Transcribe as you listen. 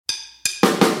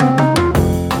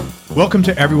Welcome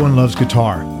to Everyone Loves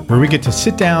Guitar, where we get to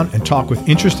sit down and talk with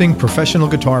interesting professional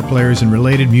guitar players and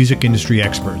related music industry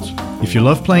experts. If you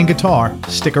love playing guitar,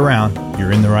 stick around.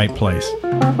 You're in the right place.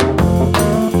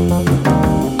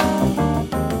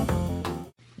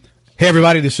 Hey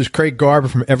everybody, this is Craig Garber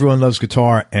from Everyone Loves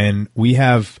Guitar, and we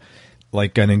have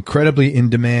like an incredibly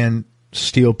in-demand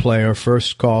steel player,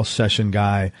 first call session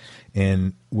guy,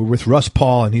 and we're with Russ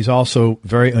Pahl, and he's also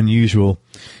very unusual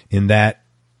in that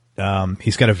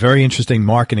he's got a very interesting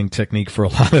marketing technique for a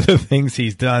lot of the things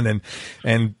he's done,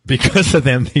 and because of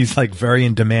them, he's like very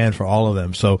in demand for all of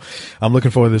them. So I'm looking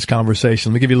forward to this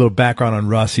conversation. Let me give you a little background on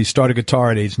Russ. He started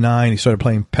guitar at age 9. He started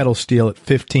playing pedal steel at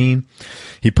 15.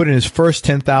 He put in his first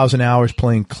 10,000 hours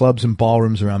playing clubs and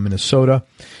ballrooms around Minnesota.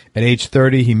 At age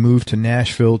 30, he moved to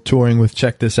Nashville, touring with,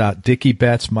 check this out, Dickie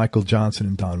Betts, Michael Johnson,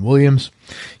 and Don Williams.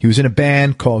 He was in a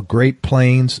band called Great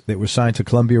Plains that was signed to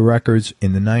Columbia Records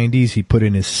in the 90s. He put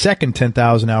in his second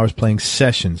 10,000 hours playing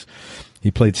sessions.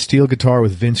 He played steel guitar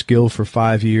with Vince Gill for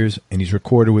 5 years, and he's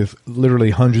recorded with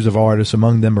literally hundreds of artists,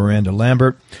 among them Miranda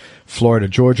Lambert, Florida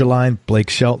Georgia Line, Blake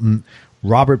Shelton,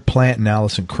 Robert Plant and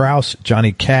Alison Krauss,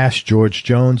 Johnny Cash, George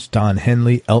Jones, Don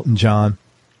Henley, Elton John.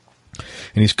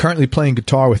 And he's currently playing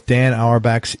guitar with Dan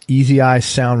Auerbach's Easy Eye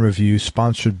Sound Review,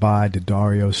 sponsored by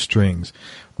D'Addario Strings.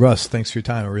 Russ, thanks for your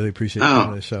time. I really appreciate you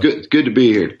on the show. Good to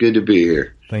be here. Good to be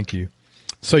here. Thank you.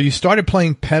 So you started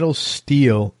playing pedal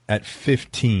steel at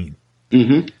 15.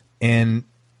 Mm-hmm. And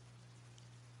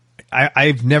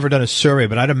I've never done a survey,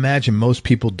 but I'd imagine most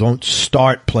people don't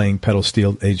start playing pedal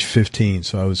steel at age 15.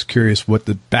 So I was curious what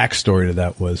the backstory to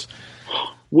that was.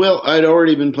 Well, I'd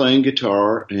already been playing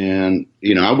guitar, and,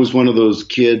 I was one of those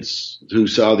kids who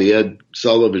saw the Ed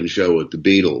Sullivan Show with the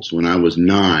Beatles when I was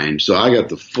 9. So I got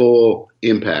the full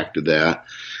impact of that.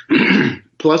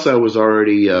 Plus, I was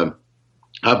already, at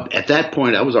that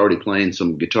point, I was already playing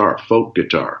some guitar, folk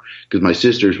guitar, because my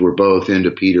sisters were both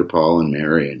into Peter, Paul, and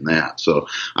Mary and that. So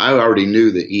I already knew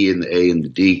the E and the A and the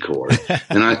D chord.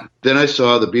 And then I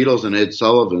saw the Beatles and Ed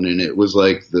Sullivan, and it was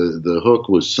like the hook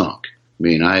was sunk. I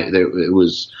mean,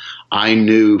 I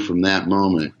knew from that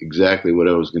moment exactly what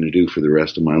I was going to do for the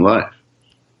rest of my life.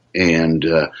 And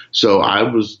so I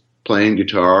was playing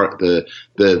guitar. The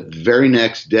very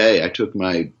next day, I took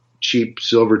my cheap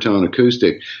Silvertone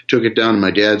acoustic, took it down to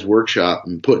my dad's workshop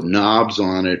and put knobs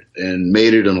on it and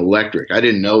made it an electric. I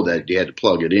didn't know that you had to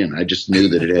plug it in. I just knew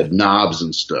that it had knobs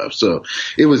and stuff. So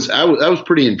I was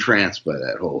pretty entranced by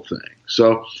that whole thing.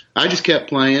 So I just kept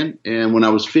playing. And when I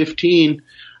was 15,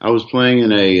 I was playing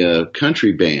in a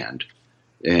country band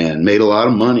and made a lot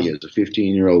of money as a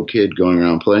 15-year-old kid going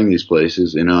around playing these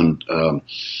places. And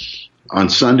on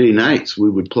Sunday nights, we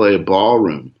would play a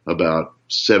ballroom about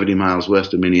 70 miles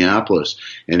west of Minneapolis.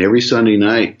 And every Sunday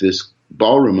night, this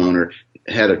ballroom owner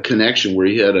had a connection where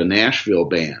he had a Nashville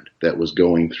band that was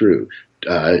going through.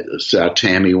 Saw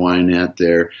Tammy Wynette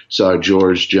there, saw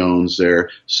George Jones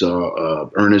there, saw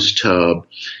Ernest Tubb,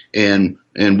 and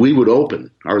we would open.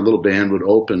 Our little band would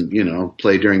open,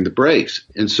 play during the breaks.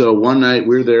 And so one night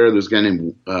we were there. There was a guy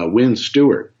named Wynn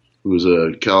Stewart, who was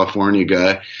a California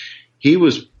guy. He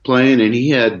was playing, and he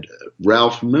had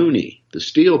Ralph Mooney, the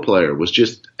steel player, was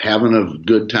just having a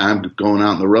good time going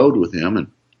out on the road with him. And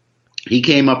he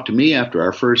came up to me after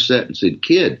our first set and said,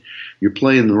 "Kid, you're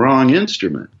playing the wrong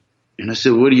instrument." And I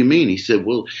said, "What do you mean?" He said,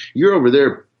 "Well, you're over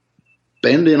there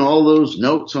bending all those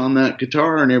notes on that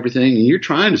guitar and everything, and you're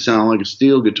trying to sound like a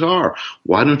steel guitar.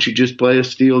 Why don't you just play a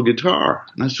steel guitar?"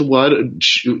 And I said, "Well,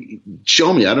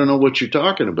 show me. I don't know what you're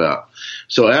talking about."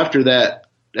 So after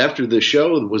the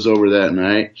show was over that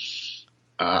night,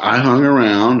 I hung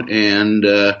around, and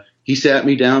he sat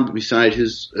me down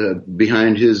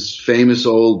behind his famous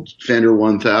old Fender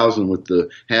 1000 with the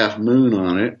half moon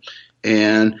on it,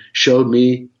 and showed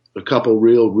me a couple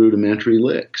real rudimentary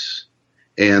licks.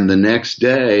 And the next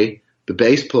day, the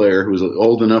bass player, who was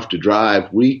old enough to drive,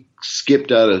 we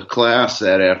skipped out of class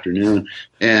that afternoon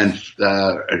and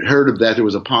heard that there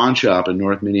was a pawn shop in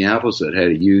North Minneapolis that had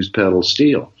a used pedal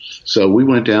steel. So we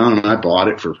went down, and I bought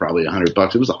it for probably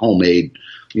 $100. It was a homemade,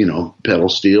 pedal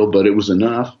steel, but it was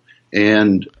enough.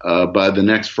 And by the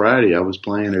next Friday, I was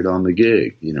playing it on the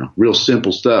gig. Real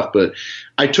simple stuff, but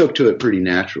I took to it pretty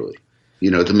naturally.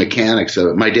 The mechanics of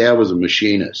it. My dad was a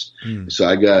machinist, so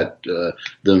I got the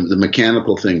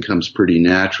mechanical thing comes pretty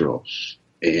natural.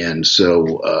 And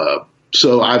so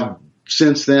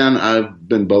since then I've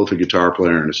been both a guitar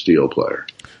player and a steel player.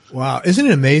 Wow, isn't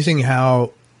it amazing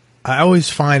how I always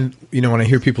find when I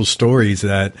hear people's stories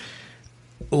that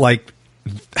like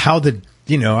how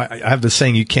I have the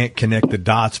saying, you can't connect the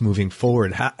dots moving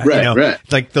forward. Right.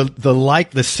 Like the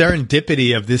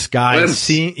serendipity of this guy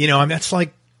seeing, that's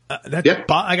like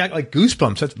I got like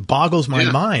goosebumps. That boggles my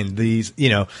mind. These,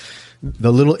 the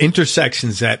little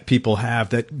intersections that people have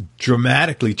that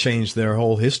dramatically change their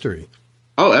whole history.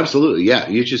 Oh, absolutely. Yeah.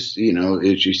 You just,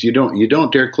 it's just, you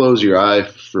don't dare close your eye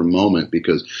for a moment,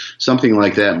 because something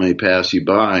like that may pass you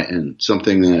by, and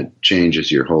something that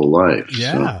changes your whole life.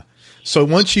 Yeah. So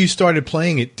once you started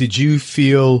playing it, did you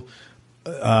feel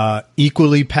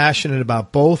equally passionate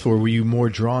about both, or were you more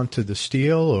drawn to the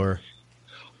steel, or?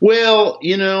 Well,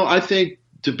 I think,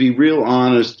 to be real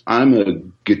honest, I'm a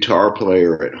guitar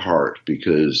player at heart,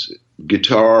 because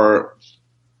guitar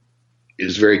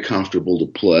is very comfortable to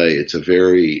play. It's a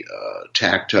very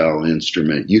tactile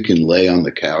instrument. You can lay on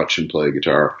the couch and play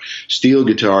guitar. Steel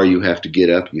guitar, you have to get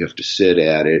up, you have to sit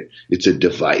at it. It's a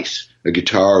device. A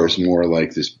guitar is more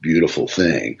like this beautiful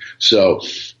thing. So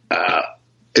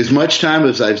as much time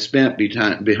as I've spent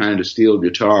behind a steel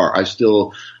guitar,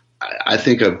 I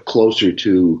think I'm closer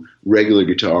to regular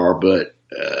guitar, but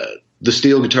the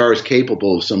steel guitar is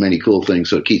capable of so many cool things,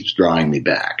 so it keeps drawing me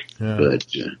back. Yeah. But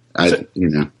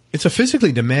it's a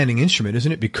physically demanding instrument,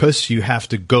 isn't it? Because you have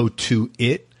to go to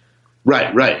it. Right.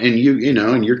 And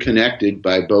and you're connected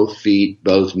by both feet,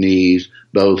 both knees,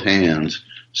 both hands.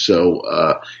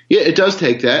 So, it does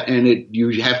take that, and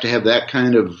you have to have that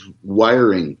kind of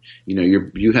wiring.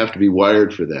 You have to be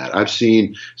wired for that. I've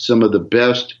seen some of the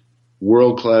best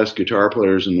world-class guitar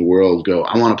players in the world go,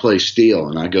 I want to play steel.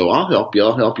 And I go, I'll help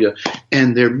you.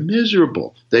 And they're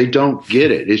miserable. They don't get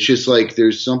it. It's just like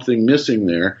there's something missing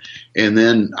there. And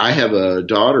then I have a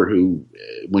daughter who,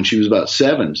 when she was about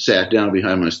 7, sat down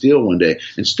behind my steel one day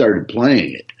and started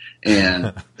playing it.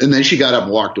 And then she got up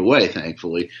and walked away,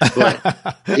 thankfully. But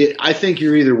I think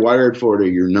you're either wired for it or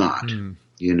you're not.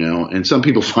 And some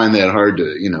people find that hard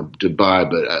to buy,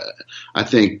 but I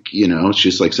think, it's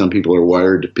just like some people are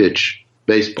wired to pitch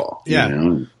baseball. Yeah.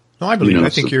 No, I believe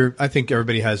it. I think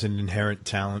everybody has an inherent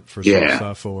talent for some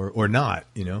stuff or not,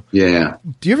 Yeah.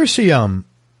 Do you ever see, I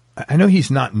know he's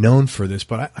not known for this,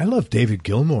 but I love David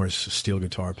Gilmour's steel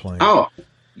guitar playing. Oh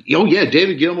yeah.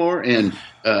 David Gilmour and,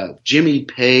 Jimmy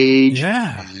Page.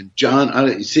 Yeah. And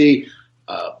John,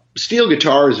 steel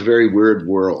guitar is a very weird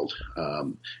world.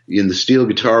 In the steel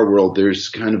guitar world, there's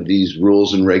kind of these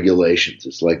rules and regulations.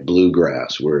 It's like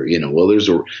bluegrass, where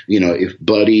if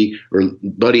Buddy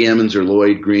Emmons or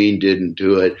Lloyd Green didn't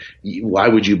do it, why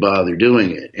would you bother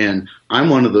doing it? And I'm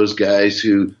one of those guys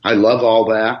who I love all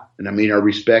that, and I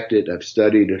respect it. I've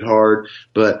studied it hard,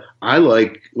 but I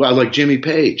like Jimmy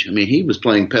Page. He was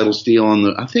playing pedal steel on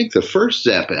the first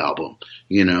Zapp album,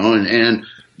 and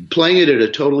playing it in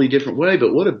a totally different way,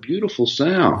 but what a beautiful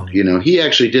sound. He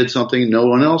actually did something no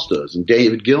one else does. And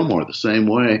David Gilmour the same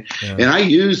way. Yeah. And I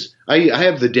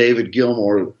have the David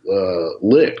Gilmour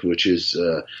lick, which is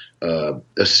a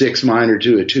 6 minor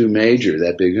to a 2 major,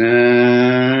 that big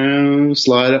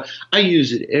slide up. I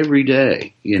use it every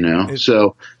day, It's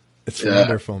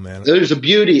wonderful, man. There's a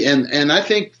beauty, and I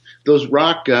think those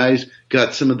rock guys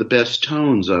got some of the best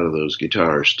tones out of those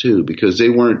guitars too, because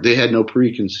they had no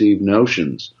preconceived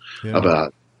notions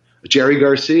about Jerry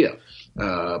Garcia.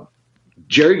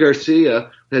 Jerry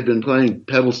Garcia had been playing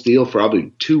pedal steel for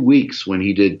probably 2 weeks when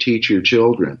he did Teach Your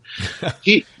Children.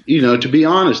 To be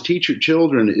honest, Teach Your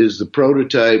Children is the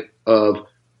prototype of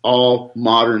all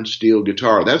modern steel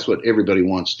guitar. That's what everybody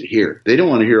wants to hear. They don't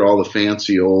want to hear all the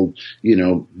fancy old,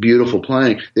 beautiful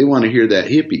playing. They want to hear that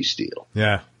hippie steel.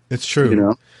 Yeah. It's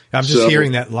true. I'm just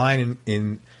hearing that line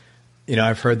in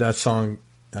I've heard that song,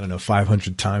 I don't know,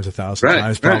 500 times, 1,000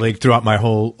 times, probably throughout my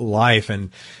whole life.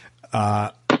 And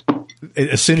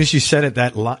as soon as you said it,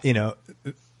 that the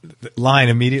line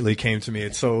immediately came to me.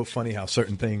 It's so funny how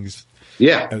certain things.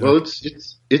 Yeah. Well,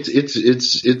 it's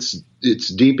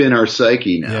deep in our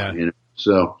psyche now. Yeah.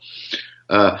 So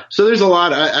there's a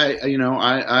lot.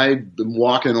 I've been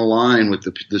walking a line with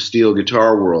the steel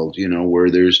guitar world, where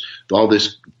there's all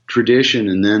this tradition,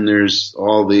 and then there's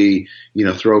all the,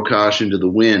 throw caution to the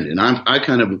wind. And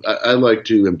I like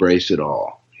to embrace it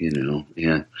all, and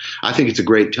I think it's a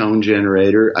great tone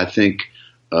generator. I think,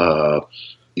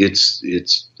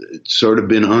 it's sort of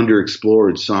been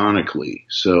underexplored sonically.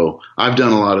 So I've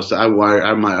done a lot of stuff. I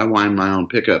wind my own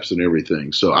pickups and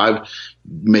everything. So I've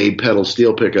made pedal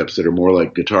steel pickups that are more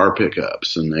like guitar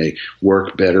pickups, and they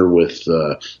work better with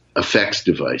effects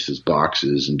devices,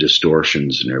 boxes and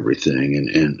distortions and everything.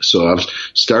 And so I've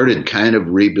started kind of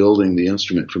rebuilding the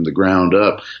instrument from the ground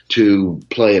up to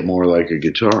play it more like a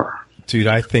guitar. Dude,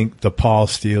 I think the Paul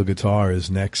steel guitar is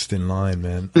next in line,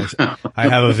 man. I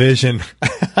have a vision.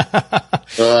 I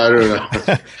don't know.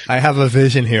 I have a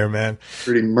vision here, man.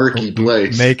 Pretty murky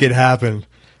place. Make it happen.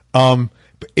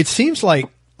 It seems like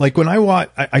when I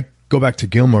watch, go back to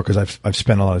Gilmore because I've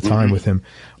spent a lot of time with him.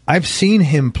 I've seen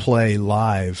him play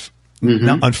live.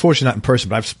 Unfortunately, not in person,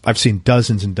 but I've seen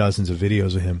dozens and dozens of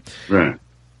videos of him. Right.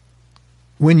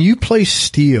 When you play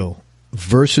steel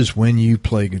versus when you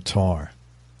play guitar,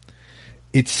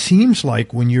 it seems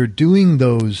like when you're doing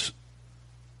those,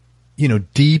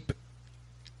 deep,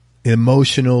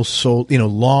 emotional, soul,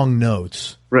 long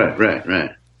notes. Right.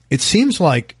 It seems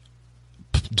like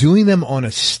doing them on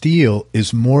a steel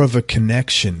is more of a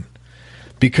connection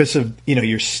because of,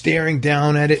 you're staring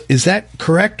down at it. Is that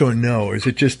correct or no? Or is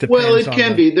it just depends Well, it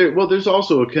can be. There's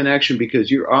also a connection because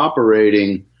you're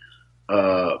operating,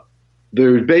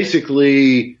 there's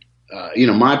basically,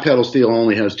 my pedal steel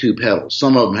only has 2 pedals.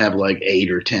 Some of them have like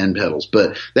 8 or 10 pedals,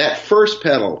 but that first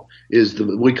pedal is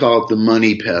we call it the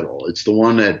money pedal. It's the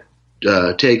one that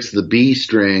takes the B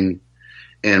string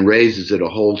and raises it a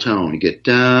whole tone. You get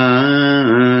da,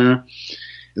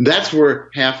 and that's where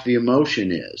half the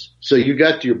emotion is. So you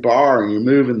got your bar and you're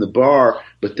moving the bar,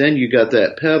 but then you got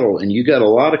that pedal and you got a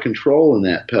lot of control in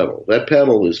that pedal. That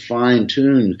pedal is fine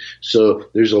tuned, so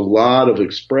there's a lot of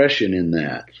expression in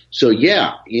that. So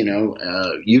yeah,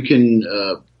 you can.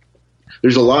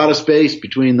 There's a lot of space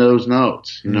between those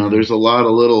notes. There's a lot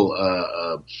of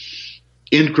little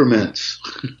increments.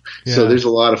 Yeah. So there's a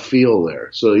lot of feel there.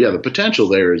 So yeah, the potential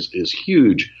there is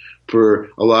huge for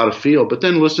a lot of feel. But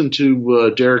then listen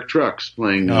to Derek Trucks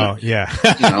playing. Oh yeah.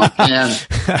 And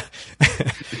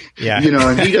yeah.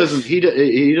 And he doesn't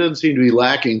seem to be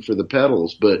lacking for the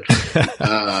pedals, but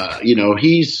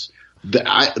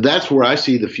that's where I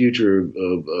see the future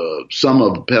of some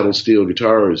of the pedal steel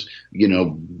guitars.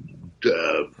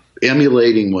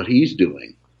 Emulating what he's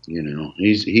doing.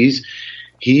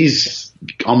 He's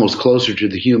almost closer to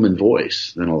the human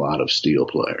voice than a lot of steel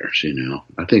players.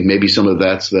 I think maybe some of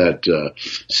that's that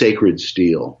sacred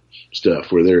steel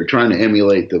stuff where they're trying to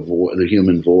emulate the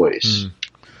human voice.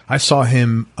 I saw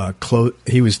him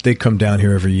they come down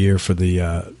here every year for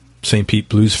the St. Pete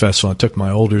Blues Festival. I took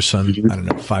my older son, I don't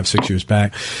know, 5-6 years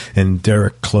back, and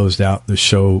Derek closed out the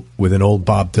show with an old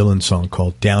Bob Dylan song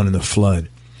called Down in the Flood.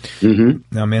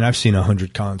 Now, man, I've seen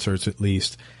 100 concerts at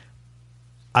least.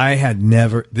 I had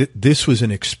never, this was an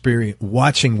experience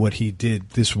watching what he did.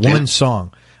 This one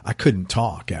song, I couldn't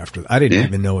talk after. I didn't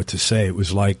even know what to say. It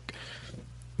was like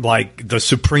the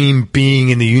supreme being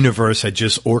in the universe had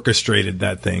just orchestrated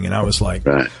that thing. And I was like,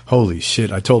 holy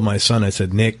shit. I told my son, I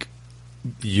said, Nick,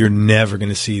 you're never going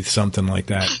to see something like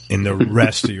that in the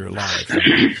rest of your life.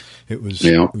 It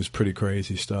was pretty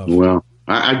crazy stuff. Well,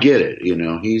 I get it.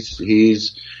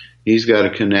 He's got a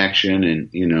connection,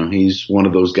 and he's one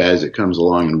of those guys that comes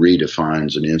along and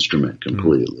redefines an instrument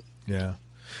completely. Yeah.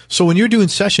 So when you're doing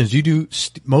sessions, do you do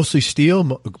mostly steel,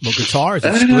 guitar? Is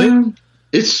it split?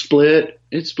 It's split.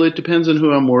 It's split. Depends on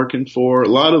who I'm working for. A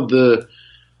lot of the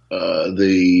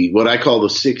what I call the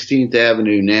 16th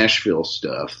Avenue Nashville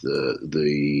stuff,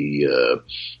 the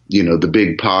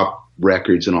big pop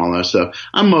records and all that stuff.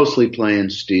 I'm mostly playing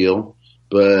steel,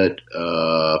 but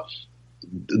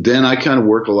then I kind of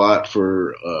work a lot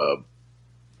for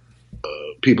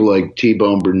people like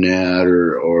T-Bone Burnett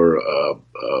or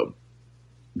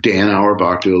Dan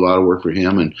Auerbach. Do a lot of work for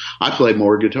him, and I play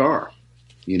more guitar.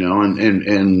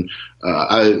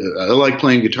 I like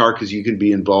playing guitar because you can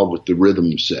be involved with the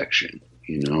rhythm section.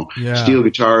 Steel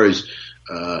guitar is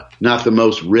not the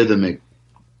most rhythmic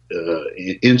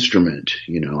instrument.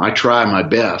 I try my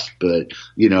best, but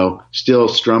still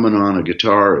strumming on a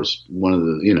guitar is one of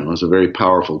the is a very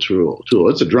powerful tool.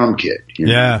 It's a drum kit.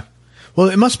 Yeah. Well,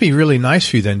 it must be really nice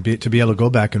for you then to be able to go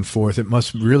back and forth. It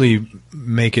must really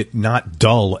make it not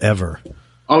dull ever.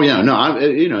 Oh yeah, no,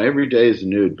 every day is a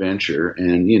new adventure,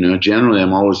 and generally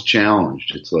I'm always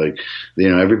challenged. It's like,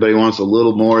 everybody wants a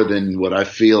little more than what I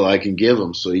feel I can give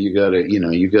them, so you gotta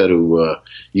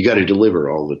deliver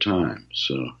all the time.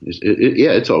 So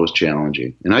it's always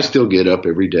challenging, and I still get up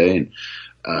every day and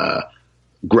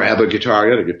grab a guitar. I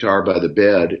got a guitar by the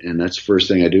bed, and that's the first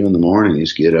thing I do in the morning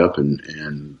is get up,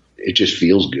 and it just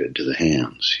feels good to the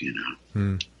hands.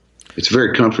 It's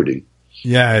very comforting.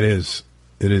 Yeah, it is.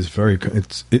 It is very.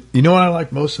 You know what I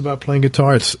like most about playing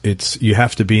guitar? It's you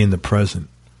have to be in the present.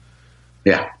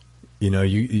 Yeah.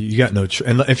 You got no.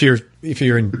 And if you're if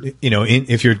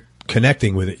you're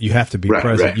connecting with it, you have to be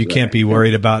present. You can't be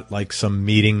worried about like some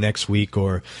meeting next week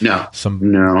or some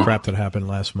crap that happened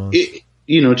last month.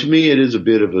 To me, it is a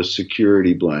bit of a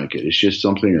security blanket. It's just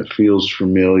something that feels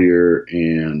familiar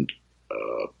and.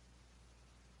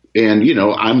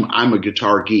 I'm a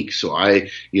guitar geek, so I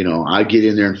get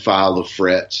in there and file the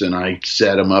frets and I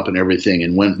set them up and everything.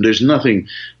 And when there's nothing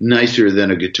nicer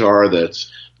than a guitar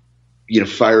that's,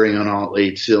 firing on all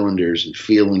 8 cylinders and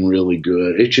feeling really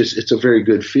good. It's a very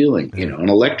good feeling. An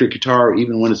electric guitar,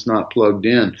 even when it's not plugged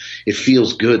in, it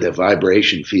feels good. That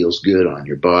vibration feels good on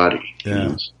your body.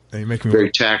 Yeah. You make me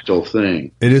very tactile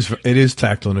thing. It is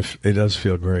tactile, and it does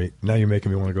feel great. Now you're making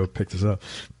me want to go pick this up.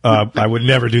 I would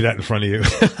never do that in front of you.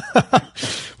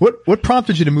 What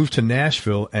prompted you to move to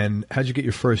Nashville, and how'd you get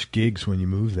your first gigs when you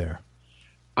moved there?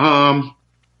 I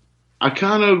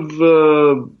kind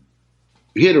of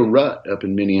hit a rut up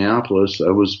in Minneapolis.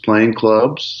 I was playing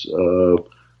clubs.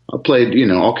 I played,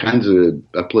 all kinds of.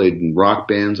 I played in rock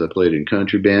bands. I played in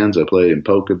country bands. I played in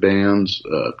polka bands,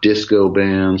 disco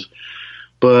bands.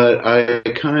 But I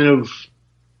kind of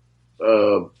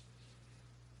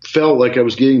felt like I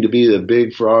was getting to be the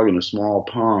big frog in a small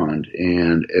pond,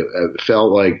 and it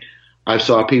felt like I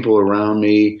saw people around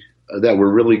me that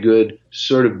were really good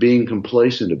sort of being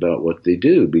complacent about what they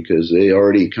do because they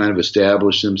already kind of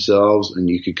established themselves, and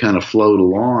you could kind of float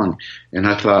along. And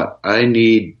I thought, I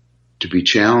need to be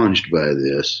challenged by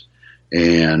this,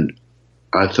 and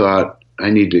I thought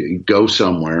I need to go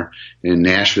somewhere, and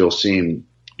Nashville seemed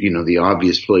the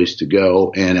obvious place to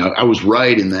go. And I was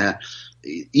right in that.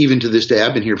 Even to this day,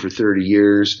 I've been here for 30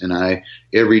 years, and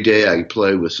every day I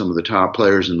play with some of the top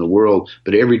players in the world,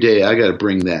 but every day I got to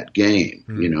bring that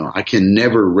game. I can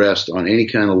never rest on any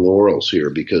kind of laurels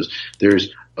here because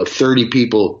there's 30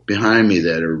 people behind me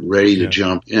that are ready to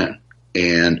jump in.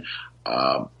 And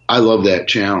I love that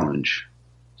challenge.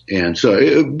 And so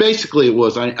it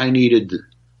was I needed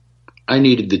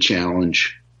the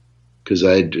challenge. Because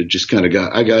I just kind of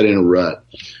got in a rut.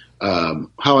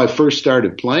 How I first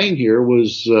started playing here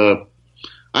was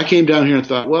I came down here and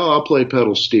thought, well, I'll play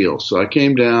pedal steel. So I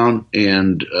came down,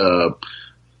 and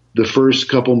the first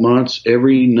couple months,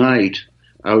 every night,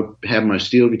 I would have my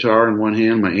steel guitar in one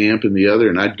hand, my amp in the other,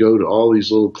 and I'd go to all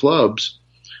these little clubs,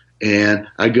 and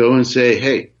I'd go and say,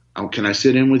 hey, can I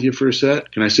sit in with you for a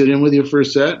set? Can I sit in with you for a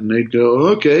set? And they'd go,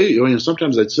 okay.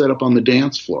 Sometimes I'd set up on the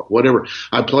dance floor, whatever.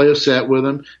 I'd play a set with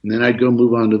them, and then I'd go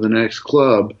move on to the next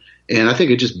club. And I think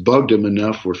it just bugged them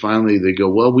enough where finally they go,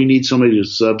 well, we need somebody to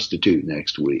substitute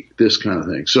next week, this kind of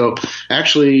thing. So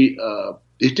actually,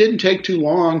 it didn't take too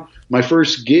long. My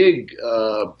first gig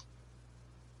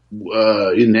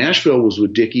in Nashville was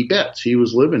with Dickie Betts. He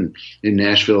was living in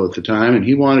Nashville at the time, and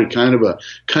he wanted kind of a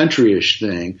countryish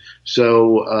thing.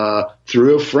 So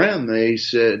through a friend, they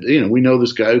said, we know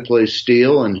this guy who plays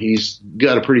steel, and he's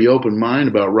got a pretty open mind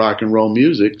about rock and roll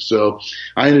music. So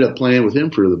I ended up playing with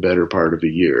him for the better part of a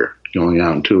year, going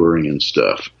out and touring and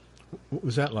stuff. What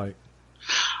was that like?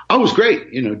 Oh, it was great.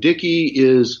 Dickie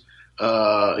is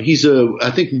I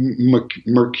think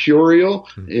mercurial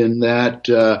in that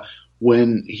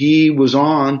when he was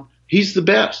on, he's the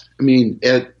best. I mean,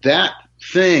 at that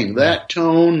thing, that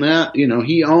tone, that,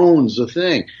 he owns the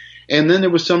thing. And then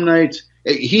there was some nights,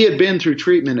 he had been through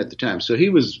treatment at the time, so he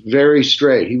was very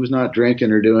straight. He was not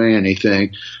drinking or doing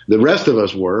anything. The rest of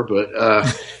us were, but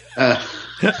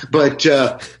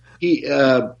he,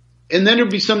 and then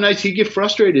there'd be some nights he'd get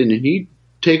frustrated and he'd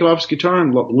take off his guitar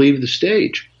and leave the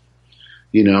stage,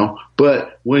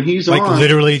 but when he's like on,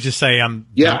 literally just say, I'm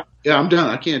I'm done.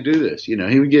 I can't do this. He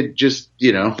would get just,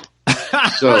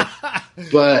 so,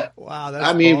 but wow, that's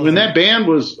I mean, when that band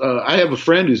was, I have a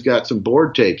friend who's got some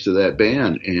board tapes of that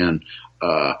band, and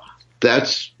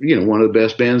that's, one of the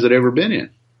best bands that ever been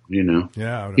in,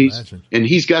 Yeah, I would imagine. And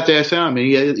he's got that sound. I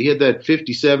mean, he had that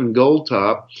 57 gold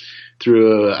top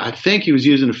through, I think he was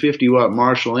using a 50-watt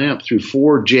Marshall amp through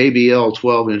 4 JBL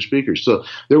 12-inch speakers. So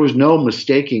there was no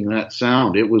mistaking that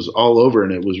sound. It was all over,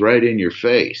 and it was right in your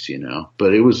face,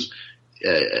 But it was,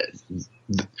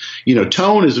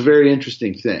 tone is a very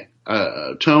interesting thing.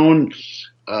 Tone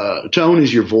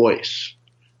is your voice.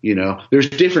 There's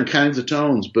different kinds of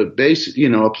tones, but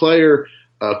a player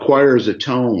acquires a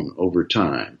tone over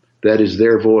time. That is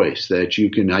their voice, that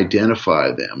you can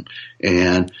identify them.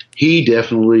 And he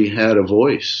definitely had a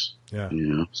voice,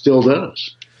 still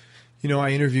does. I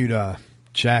interviewed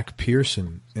Jack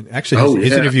Pearson, and actually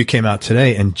his interview came out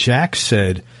today, and Jack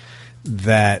said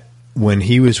that when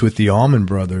he was with the Allman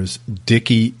Brothers,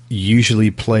 Dickie usually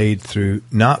played through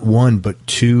not 1 but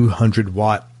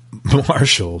 200-watt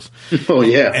Marshalls. Oh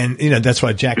yeah, and that's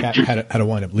why Jack had to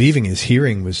wind up leaving. His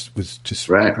hearing was just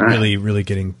really, really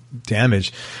getting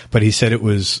damaged. But he said it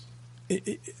was,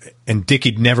 and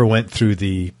Dickie never went through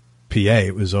the PA.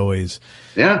 It was always,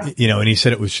 and he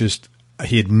said it was just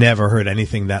he had never heard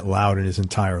anything that loud in his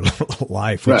entire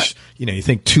life. Which you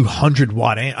think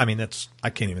 200-watt amp. I mean, I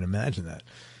can't even imagine that.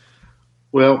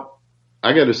 Well,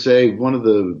 I got to say,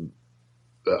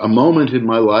 a moment in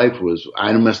my life was,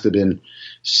 I must have been,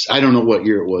 I don't know what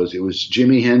year it was. It was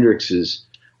Jimi Hendrix's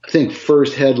I think,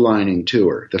 first headlining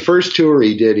tour. The first tour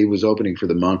he did, he was opening for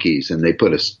the Monkees, and they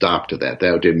put a stop to that.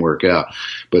 That didn't work out.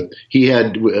 But he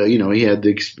had, he had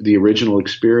the original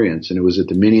experience, and it was at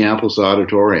the Minneapolis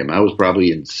Auditorium. I was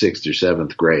probably in 6th or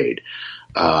 7th grade.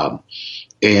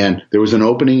 And there was an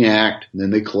opening act, and then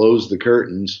they closed the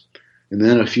curtains. And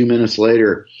then a few minutes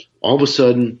later, all of a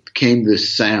sudden came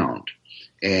this sound.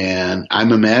 And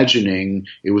I'm imagining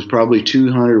it was probably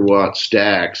 200-watt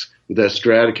stacks with that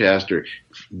Stratocaster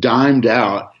dimed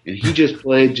out, and he just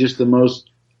played just the most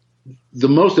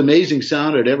amazing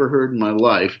sound I'd ever heard in my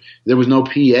life. There was no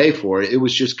PA for it. It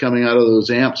was just coming out of those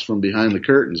amps from behind the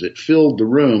curtains. It filled the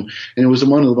room, and it was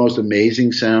one of the most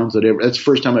amazing sounds that's the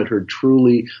first time I'd heard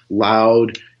truly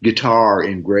loud guitar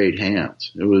in great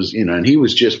hands. It was, and he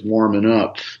was just warming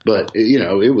up, but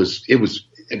it was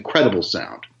incredible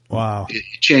sound. Wow. It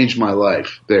changed my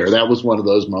life there. That was one of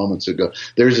those moments ago.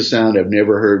 There's a sound I've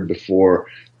never heard before.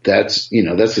 That's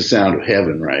the sound of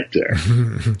heaven right there.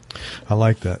 I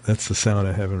like that. That's the sound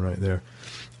of heaven right there.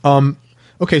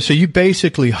 Okay. So you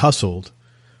basically hustled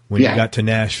when you got to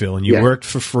Nashville, and you worked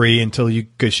for free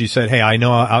because you said, hey, I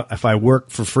know if I work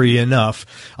for free enough,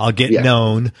 I'll get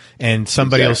known, and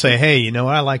somebody will say, hey,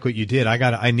 I like what you did.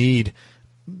 I need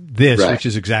this, which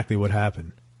is exactly what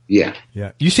happened. Yeah.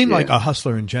 Yeah. You seem like a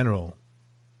hustler in general.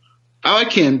 Oh, I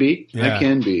can be. Yeah. I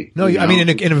can be. No, I mean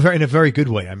in a very good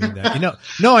way. I mean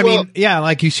that.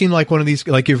 Like you seem like one of these.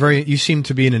 Like you seem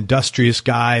to be an industrious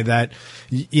guy that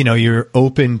you're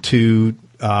open to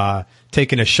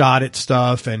taking a shot at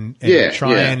stuff and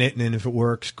trying it, and if it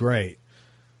works, great.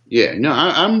 Yeah. No,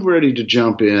 I'm ready to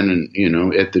jump in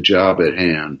and at the job at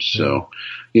hand. So,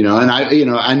 and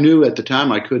I knew at the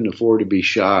time I couldn't afford to be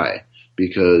shy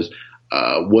because.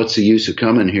 What's the use of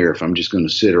coming here if I'm just going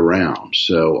to sit around?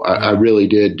 So I really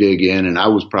did dig in, and I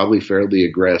was probably fairly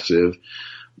aggressive,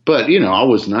 but I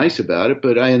was nice about it,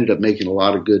 but I ended up making a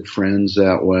lot of good friends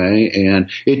that way. And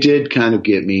it did kind of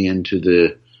get me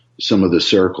into some of the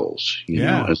circles,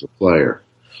 as a player.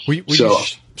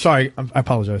 Sorry, I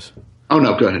apologize. Oh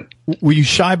no, go ahead. Were you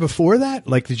shy before that?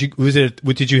 Like, did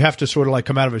you have to sort of like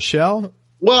come out of a shell?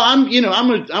 Well, I'm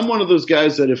one of those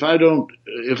guys that if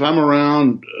I'm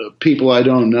around people I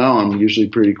don't know, I'm usually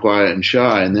pretty quiet and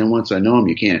shy. And then once I know them,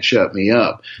 you can't shut me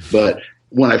up. But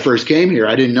when I first came here,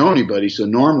 I didn't know anybody. So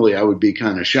normally I would be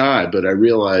kind of shy, but I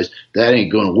realized that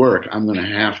ain't going to work. I'm going to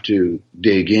have to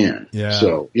dig in. Yeah.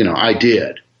 So, I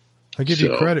did. I give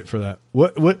you credit for that.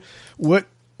 What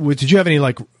did you have any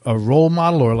like a role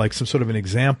model or like some sort of an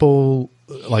example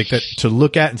like that to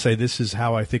look at and say, this is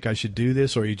how I think I should do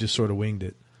this, or you just sort of winged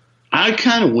it? I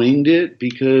kind of winged it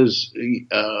because,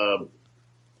 part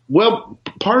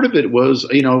of it was,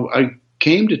 I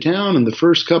came to town, and the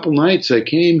first couple nights I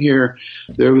came here,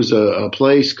 there was a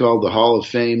place called the Hall of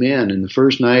Fame Inn, and the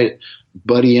first night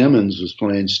Buddy Emmons was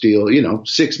playing steel,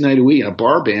 6 nights a week in a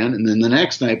bar band, and then the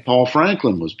next night Paul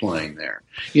Franklin was playing there.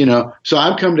 So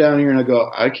I'd come down here and I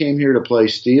go, I came here to play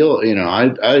steel.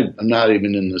 I'm not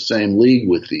even in the same league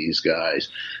with these guys.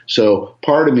 So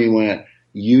part of me went,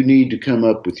 you need to come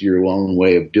up with your own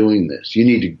way of doing this. You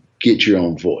need to get your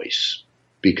own voice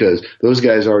because those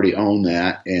guys already own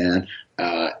that. And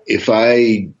if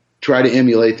I try to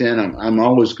emulate them, I'm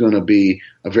always going to be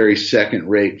a very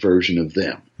second-rate version of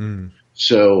them. Mm.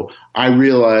 So I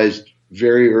realized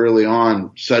very early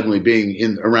on, suddenly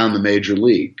being around the major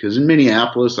league, because in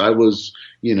Minneapolis, I was,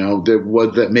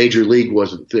 that major league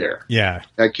wasn't there. Yeah.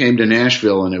 I came to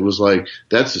Nashville, and it was like,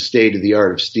 that's the state of the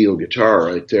art of steel guitar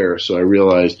right there. So I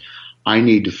realized I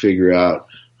need to figure out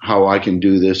how I can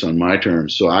do this on my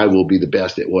terms, so I will be the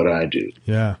best at what I do.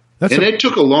 Yeah. It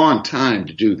took a long time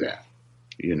to do that.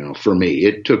 For me,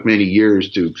 it took many years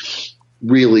to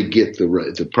really get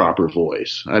the proper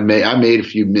voice. I made a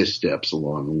few missteps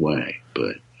along the way,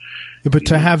 but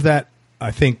to have that,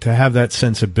 I think to have that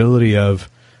sensibility of,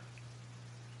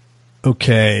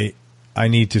 okay, I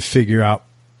need to figure out,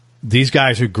 these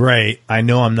guys are great. I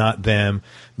know I'm not them.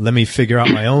 Let me figure out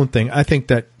my own thing. I think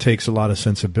that takes a lot of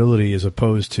sensibility as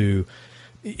opposed to,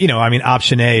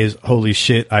 option A is, holy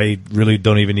shit, I really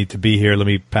don't even need to be here. Let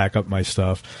me pack up my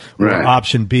stuff. Right. Or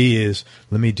option B is,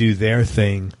 let me do their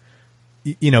thing.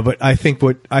 But I think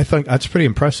that's pretty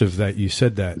impressive that you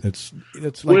said that. It's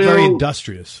like very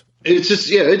industrious. It's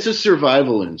just, it's a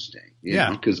survival instinct.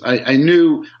 Because I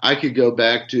knew I could go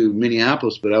back to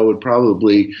Minneapolis, but I would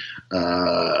probably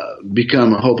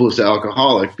become a hopeless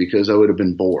alcoholic because I would have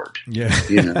been bored. Yeah.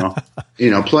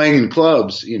 Playing in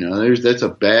clubs, that's a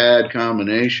bad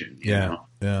combination. You know?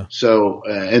 Yeah. So,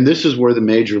 and this is where the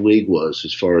major league was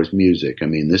as far as music. I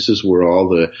mean, this is where all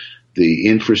the the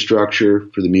infrastructure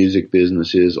for the music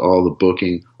businesses, all the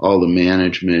booking, all the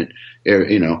management,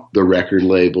 the record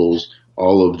labels,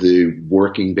 all of the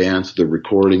working bands, the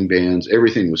recording bands,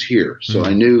 everything was here. So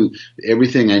I knew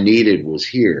everything I needed was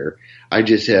here. I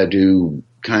just had to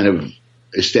kind of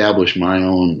establish my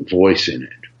own voice in it.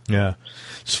 Yeah.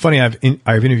 It's funny. I've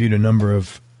interviewed a number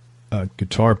of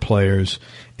guitar players,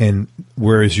 and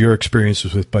whereas your experience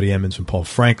was with Buddy Emmons and Paul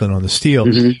Franklin on the steel,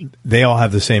 they all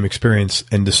have the same experience.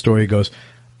 And the story goes,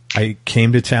 I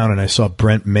came to town and I saw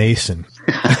Brent Mason.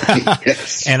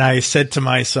 Yes. And I said to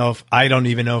myself, I don't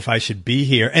even know if I should be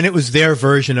here. And it was their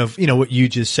version of, what you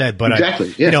just said. But exactly.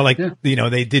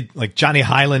 They did, like Johnny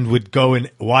Highland would go and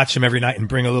watch him every night and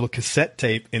bring a little cassette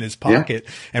tape in his pocket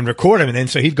and record him. And then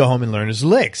so he'd go home and learn his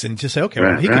licks and just say, okay,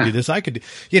 well, he could do this. I could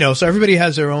do, so everybody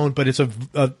has their own, but it's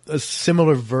a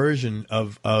similar version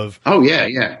of, oh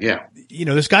yeah.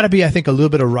 There's got to be, I think, a little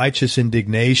bit of righteous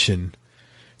indignation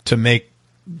to make,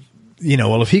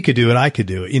 well, if he could do it, I could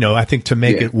do it. I think to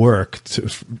make it work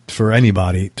for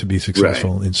anybody to be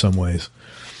successful in some ways.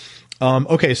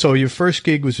 Okay, so your first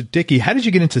gig was with Dickie. How did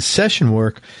you get into session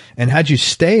work, and how did you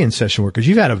stay in session work? Because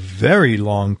you've had a very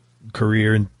long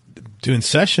career in doing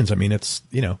sessions. I mean, it's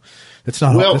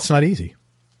not easy.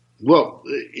 Well,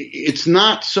 it's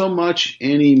not so much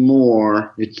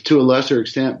anymore. It's to a lesser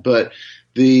extent, but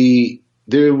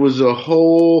there was a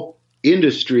whole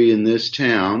industry in this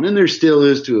town, and there still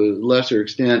is to a lesser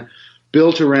extent,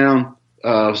 built around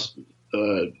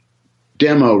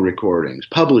demo recordings,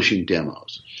 publishing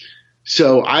demos.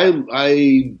 So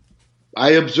I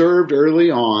observed early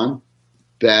on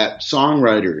that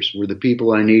songwriters were the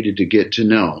people I needed to get to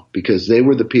know, because they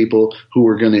were the people who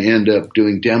were going to end up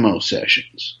doing demo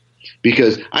sessions.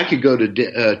 Because I could go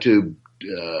to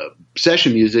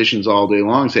session musicians all day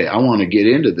long and say, I want to get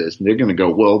into this. And they're going to go,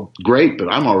 well, great,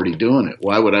 but I'm already doing it.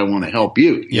 Why would I want to help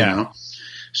you? You know?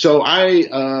 So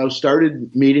I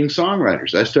started meeting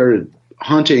songwriters. I started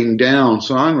hunting down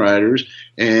songwriters,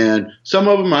 and some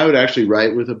of them I would actually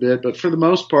write with a bit, but for the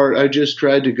most part, I just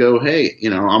tried to go, hey,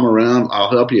 I'm around. I'll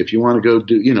help you if you want to go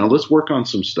do, let's work on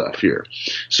some stuff here.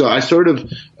 So I sort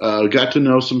of got to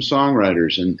know some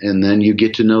songwriters, and then you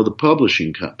get to know the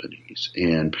publishing companies,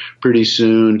 and pretty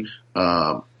soon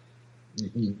they're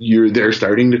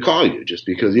starting to call you, just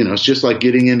because, it's just like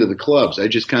getting into the clubs. I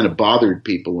just kind of bothered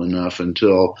people enough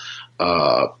until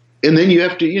and then you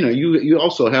have to, you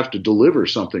also have to deliver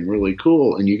something really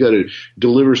cool, and you got to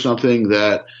deliver something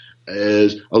that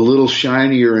is a little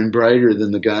shinier and brighter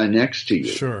than the guy next to you.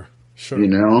 Sure.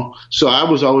 So I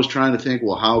was always trying to think,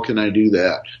 well, how can I do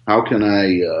that? How can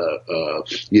I,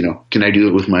 can I do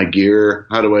it with my gear?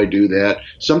 How do I do that?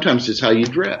 Sometimes it's how you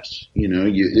dress.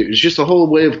 It's just a whole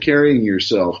way of carrying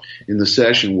yourself in the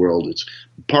session world. It's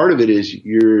part of it is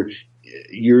you're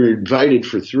invited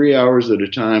for 3 hours at a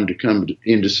time to come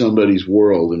into somebody's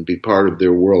world and be part of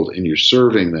their world, and you're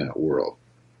serving that world.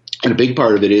 And a big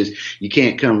part of it is you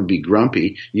can't come and be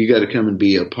grumpy. You got to come and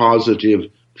be a positive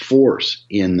force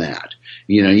in that.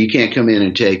 You can't come in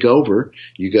and take over.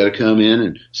 You got to come in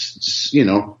and,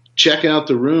 check out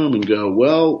the room and go,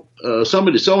 well,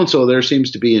 somebody so-and-so there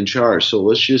seems to be in charge, so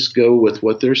let's just go with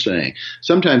what they're saying.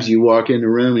 Sometimes you walk in the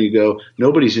room and you go,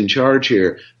 nobody's in charge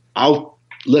here.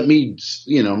 Let me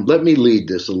lead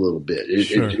this a little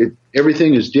bit.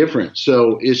 Everything is different.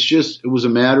 So it was a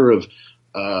matter of,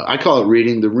 I call it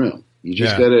reading the room. You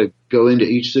just got to go into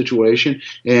each situation.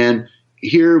 And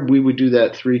here we would do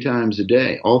that 3 times a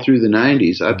day. All through the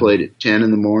 90s, I played at 10 in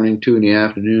the morning, 2 in the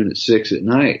afternoon, at 6 at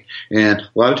night. And a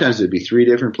lot of times it'd be 3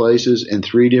 different places and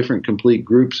 3 different complete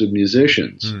groups of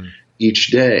musicians each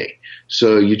day.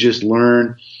 So you just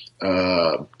learn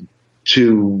to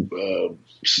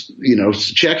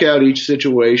check out each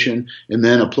situation and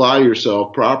then apply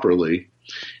yourself properly.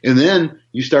 And then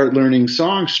you start learning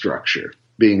song structure,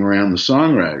 being around the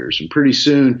songwriters. And pretty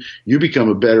soon you become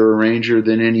a better arranger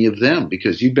than any of them,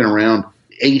 because you've been around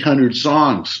 800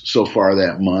 songs so far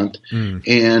that month.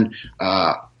 And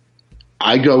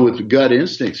I go with gut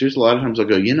instincts. There's a lot of times I'll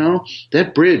go,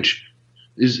 that bridge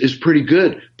is pretty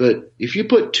good, but if you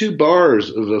put 2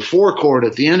 bars of a 4 chord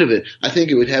at the end of it, I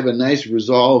think it would have a nice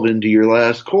resolve into your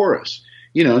last chorus.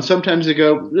 And sometimes they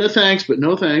go, no thanks, but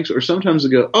no thanks. Or sometimes they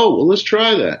go, oh, well, let's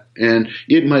try that. And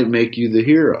it might make you the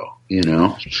hero,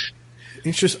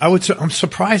 Interesting. I'm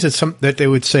surprised that they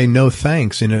would say no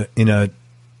thanks in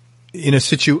a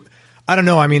situ. I don't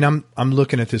know. I mean, I'm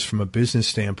looking at this from a business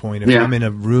standpoint. If I'm in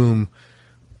a room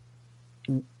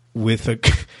with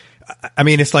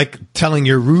it's like telling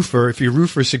your roofer, if your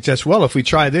roofer suggests, well, if we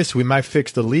try this, we might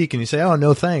fix the leak, and you say, oh,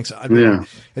 no, thanks. It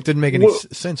didn't make any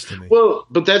sense to me. Well,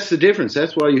 but that's the difference.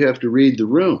 That's why you have to read the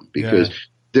room, because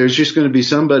there's just going to be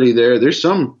somebody there. There's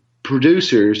some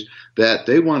producers that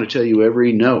they want to tell you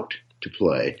every note to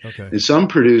play. Okay. And some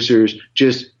producers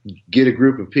just get a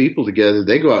group of people together.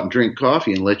 They go out and drink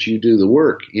coffee and let you do the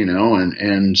work,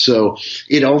 and so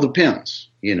it all depends,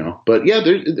 but yeah,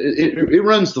 it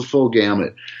runs the full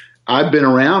gamut. I've been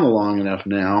around long enough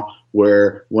now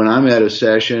where when I'm at a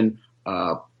session,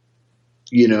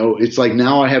 it's like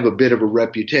now I have a bit of a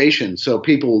reputation, so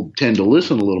people tend to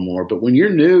listen a little more. But when you're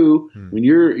new, when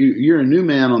you're a new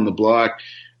man on the block,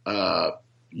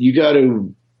 you got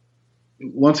to,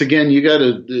 once again, you got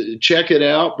to check it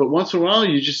out. But once in a while,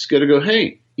 you just got to go,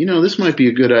 hey, this might be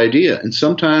a good idea. And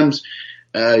sometimes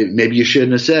maybe you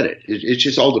shouldn't have said it. It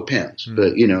just all depends.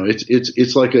 But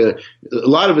it's like a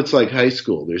lot of it's like high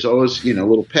school. There's always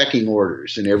little pecking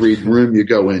orders in every room you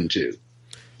go into.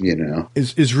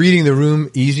 Is reading the room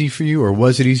easy for you, or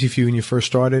was it easy for you when you first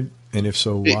started? And if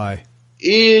so, why?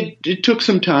 It took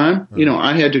some time.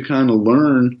 I had to kind of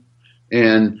learn,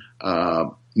 and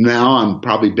now I'm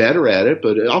probably better at it,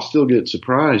 but I'll still get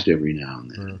surprised every now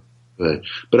and then.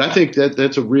 But I think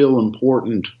that's a real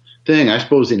important thing, I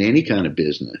suppose, in any kind of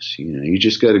business. You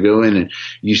just got to go in and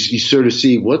you sort of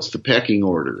see what's the pecking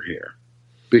order here.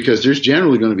 Because there's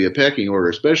generally going to be a pecking order,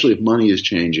 especially if money is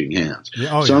changing hands.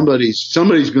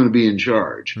 Somebody's going to be in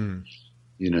charge, and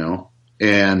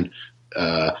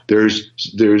there's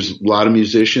a lot of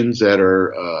musicians that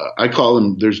are I call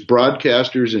them, there's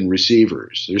broadcasters and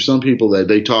receivers. There's some people that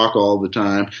they talk all the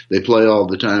time, they play all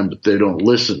the time, but they don't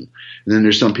listen. And then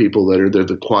there's some people they're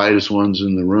the quietest ones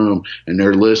in the room, and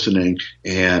they're listening.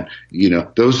 And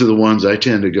those are the ones I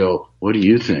tend to go, what do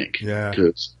you think? Yeah.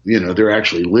 Because they're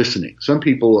actually listening. Some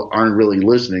people aren't really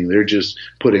listening; they're just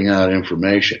putting out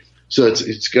information. So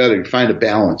it's got to find a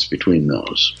balance between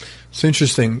those. It's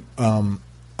interesting.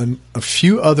 A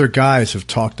few other guys have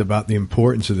talked about the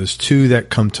importance of this. Two that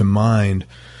come to mind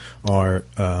are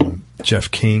Jeff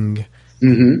King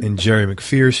and Jerry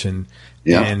McPherson.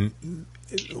 Yeah. And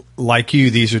like you,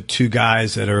 these are two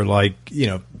guys that are like,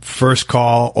 first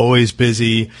call, always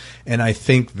busy. And I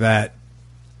think that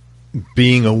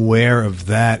being aware of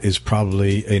that is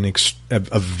probably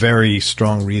a very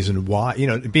strong reason why,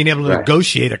 being able to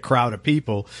negotiate a crowd of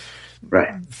people,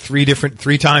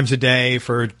 three times a day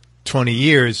for 20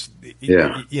 years, you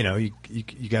got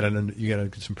to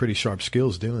get some pretty sharp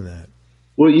skills doing that.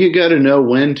 Well, you got to know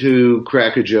when to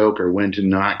crack a joke or when to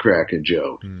not crack a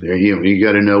joke. You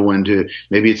got to know when to,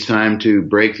 maybe it's time to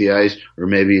break the ice, or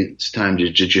maybe it's time to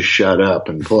just shut up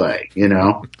and play,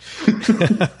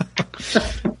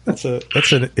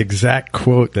 That's an exact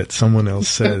quote that someone else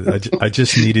said. I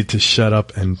just needed to shut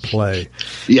up and play.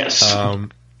 Yes.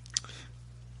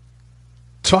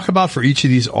 Talk about, for each of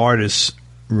these artists,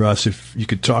 Russ, if you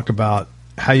could talk about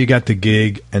how you got the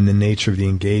gig and the nature of the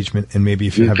engagement, and maybe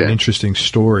if you have an interesting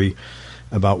story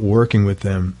about working with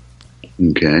them.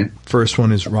 Okay. First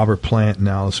one is Robert Plant and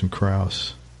Alison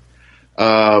Krauss.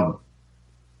 I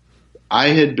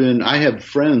have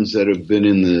friends that have been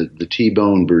in the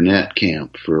T-Bone Burnett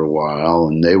camp for a while,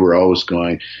 and they were always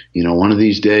going, one of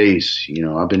these days,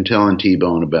 I've been telling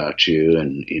T-Bone about you,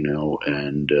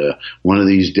 and one of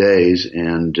these days,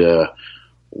 and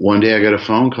one day I got a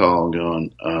phone call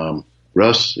going,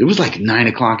 Russ, it was like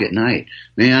 9:00 at night.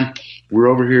 Man, we're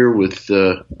over here with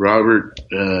Robert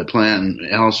Plant and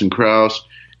Alison Krauss,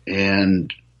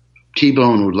 and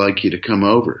T-Bone would like you to come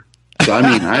over. So,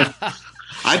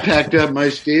 I packed up my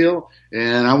steel,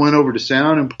 and I went over to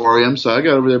Sound Emporium. So I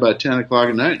got over there about 10:00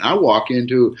 at night, and I walk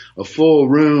into a full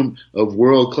room of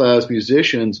world-class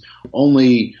musicians.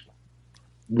 Only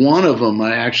one of them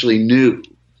I actually knew,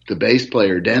 the bass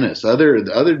player, Dennis. Other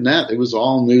than that, it was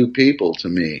all new people to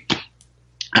me.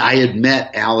 I had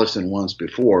met Allison once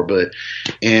before,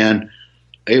 and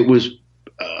it was,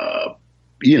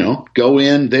 go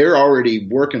in, they're already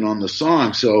working on the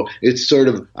song. So it's sort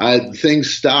of,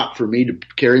 things stop for me to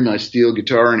carry my steel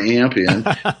guitar and amp in,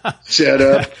 set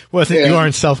up. Well, I think you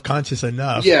aren't self-conscious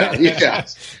enough. Yeah.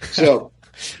 So,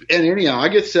 and anyhow, I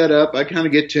get set up, I kind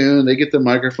of get tuned, they get the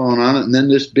microphone on it, and then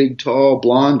this big, tall,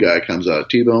 blonde guy comes out,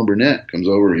 T-Bone Burnett, comes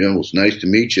over, it's nice to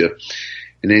meet you.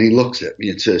 And then he looks at me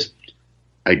and says,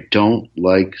 I don't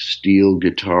like steel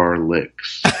guitar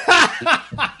licks.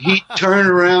 He turned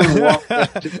around and walked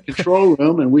back to the control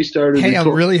room, and we started. Hey, I'm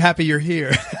really happy you're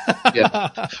here. Yeah.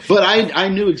 But I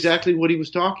knew exactly what he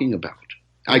was talking about.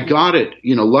 I got it.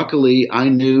 Luckily, I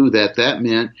knew that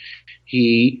meant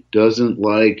he doesn't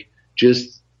like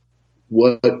just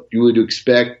what you would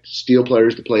expect steel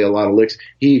players to play a lot of licks.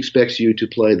 He expects you to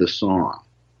play the song.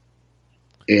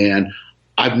 And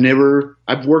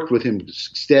I've worked with him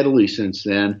steadily since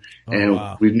then, and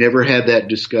wow. we've never had that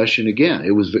discussion again.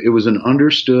 It was an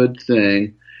understood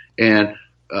thing, and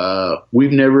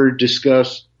we've never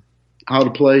discussed how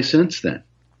to play since then.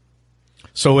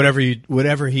 So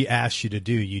whatever he asked you to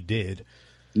do, you did.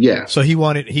 Yeah. So he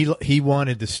wanted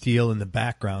the steel in the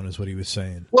background, is what he was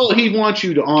saying. Well, he wants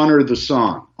you to honor the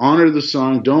song. Honor the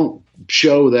song. Don't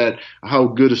show that how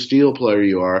good a steel player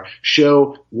you are.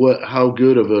 Show how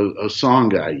good of a song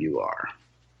guy you are.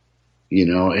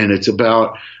 And it's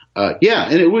about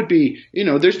and it would be,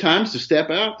 there's times to step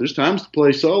out, there's times to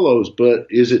play solos, but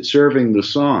is it serving the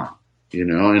song?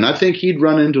 And I think he'd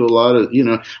run into a lot of,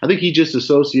 I think he just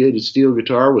associated steel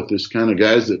guitar with this kind of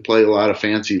guys that play a lot of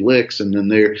fancy licks, and then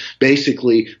they're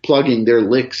basically plugging their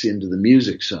licks into the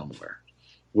music somewhere,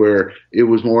 where it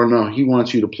was more, no, he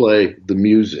wants you to play the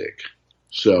music.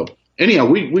 So anyhow,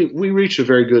 we reached a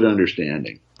very good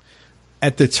understanding.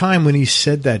 At the time when he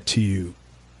said that to you,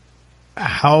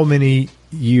 how many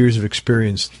years of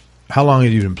experience, how long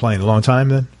had you been playing? A long time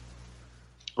then?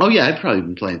 Oh, yeah, I'd probably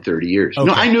been playing 30 years. Okay.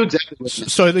 No, I knew exactly what.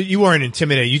 So you weren't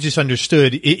intimidated. You just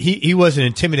understood. He wasn't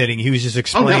intimidating. He was just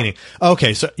explaining. Oh, no.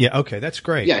 Okay, so okay, that's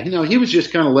great. Yeah, he was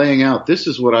just kind of laying out, this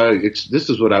is what I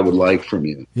would like from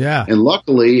you. Yeah. And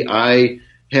luckily, I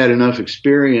had enough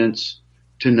experience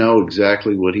to know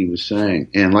exactly what he was saying.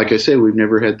 And like I said, we've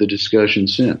never had the discussion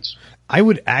since. I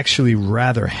would actually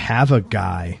rather have a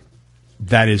guy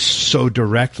that is so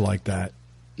direct like that.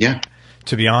 Yeah.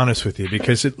 To be honest with you,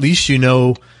 because at least you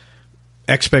know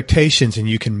expectations and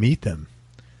you can meet them.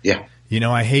 Yeah.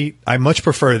 I much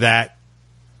prefer that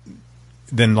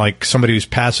than like somebody who's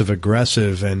passive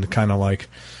aggressive and kind of like,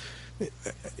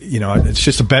 it's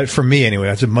just for me anyway.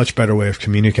 That's a much better way of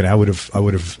communicating. I would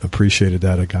have appreciated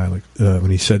that, a guy like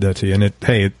when he said that to you. And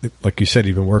like you said,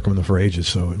 you've been working with him for ages,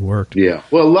 so it worked. Yeah.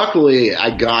 Well, luckily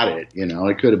I got it.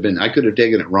 I could have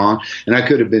taken it wrong, and I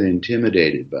could have been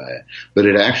intimidated by it, but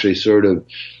it actually sort of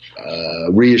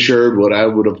reassured what I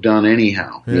would have done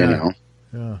anyhow. Yeah.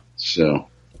 Yeah. So,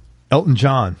 Elton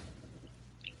John,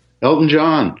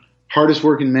 hardest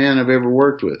working man I've ever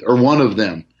worked with, or one of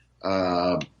them.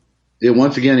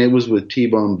 Once again, it was with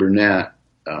T-Bone Burnett.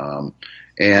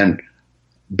 And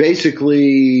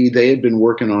basically they had been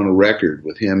working on a record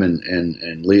with him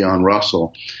and Leon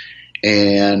Russell.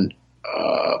 And,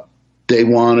 they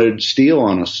wanted steel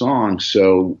on a song.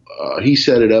 So, he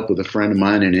set it up with a friend of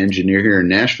mine, an engineer here in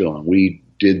Nashville. And we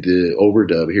did the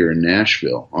overdub here in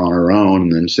Nashville on our own,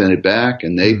 and then sent it back,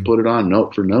 and they put it on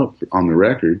note for note on the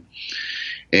record.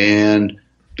 And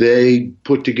they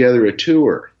put together a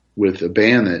tour with a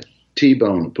band that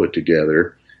T-Bone put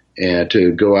together, and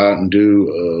to go out and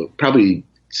do probably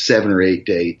 7 or 8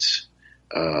 dates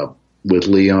with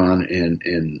Leon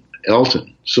and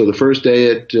Elton. So the first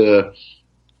day at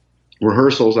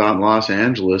rehearsals out in Los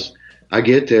Angeles, I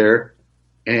get there,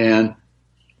 and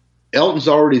Elton's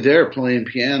already there playing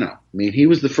piano. I mean, he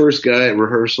was the first guy at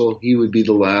rehearsal. He would be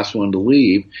the last one to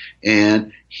leave,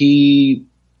 and he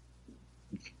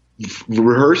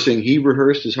rehearsed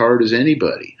as hard as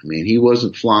anybody. I mean, he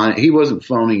wasn't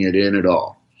phoning it in at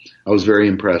all. I was very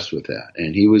impressed with that.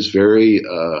 And he was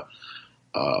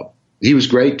he was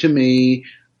great to me.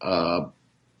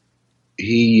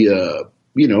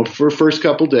 For the first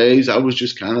couple days, I was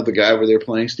just kind of the guy over there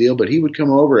playing steel, but he would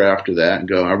come over after that and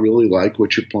go, I really like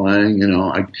what you're playing.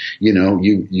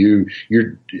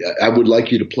 I would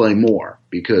like you to play more,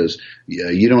 because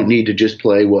you don't need to just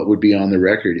play what would be on the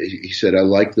record. He said, I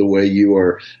like the way you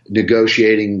are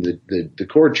negotiating the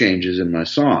chord changes in my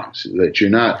songs, that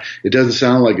it doesn't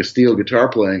sound like a steel guitar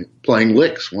playing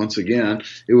licks. Once again,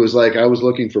 it was like I was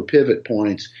looking for pivot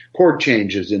points, chord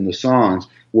changes in the songs,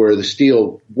 where the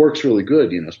steel works really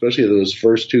good, especially those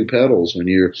first 2 pedals when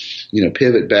you're,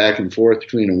 pivot back and forth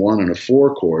between a 1 and a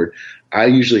 4 chord. I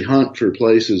usually hunt for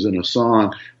places in a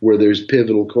song where there's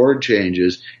pivotal chord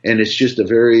changes, and it's a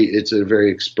very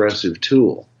expressive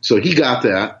tool. So he got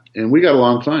that, and we got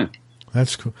along fine.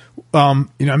 That's cool. I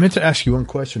meant to ask you one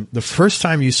question. The first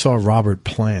time you saw Robert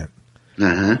Plant,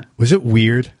 was it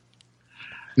weird?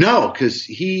 No, because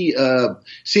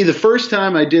the first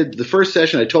time I did the first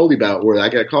session I told you about where I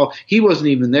got called, he wasn't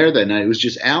even there that night. It was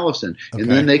just Allison. Okay. And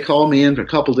then they called me in a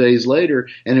couple days later,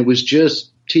 and it was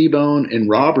just T-Bone and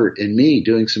Robert and me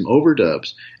doing some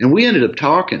overdubs. And we ended up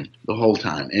talking the whole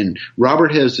time. And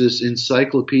Robert has this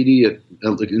encyclopedic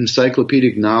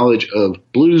knowledge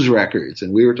of blues records.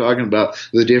 And we were talking about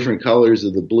the different colors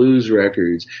of the blues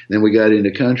records. And then we got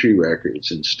into country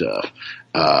records and stuff.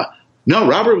 No,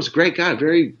 Robert was a great guy,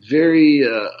 very, very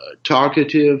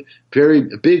talkative,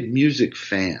 a big music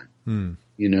fan.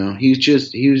 You know, he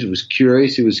was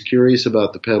curious. He was curious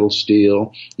about the pedal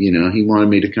steel. You know, he wanted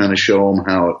me to kind of show him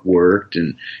how it worked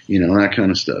and, you know, that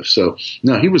kind of stuff. So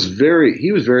no, he was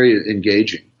very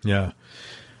engaging. Yeah.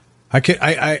 I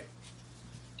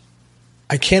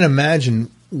can't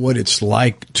imagine what it's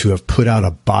like to have put out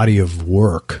a body of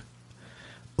work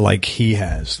like he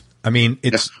has. I mean,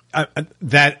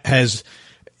 that has,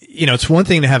 you know, it's one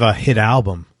thing to have a hit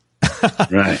album.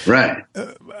 Right.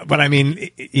 But I mean,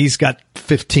 he's got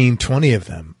 15, 20 of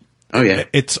them. Oh yeah.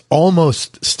 It's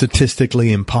almost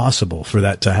statistically impossible for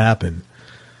that to happen.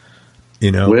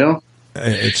 You know, well,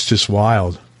 it's just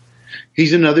wild.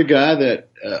 He's another guy that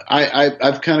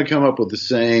I've kind of come up with the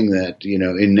saying that, you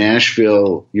know, in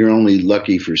Nashville, you're only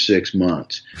lucky for 6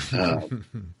 months.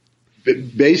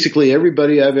 Basically,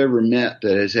 everybody I've ever met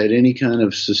that has had any kind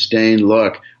of sustained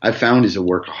luck, I found is a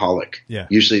workaholic. Yeah.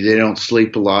 Usually they don't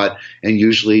sleep a lot, and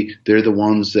usually they're the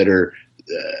ones that are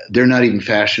they're not even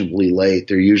fashionably late.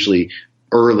 They're usually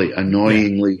early,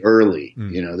 annoyingly early.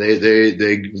 Mm. You know,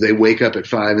 they wake up at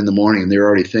 5 a.m. and they're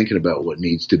already thinking about what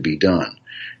needs to be done.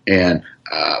 And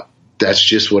that's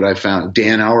just what I found.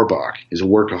 Dan Auerbach is a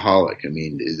workaholic. I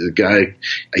mean, the guy,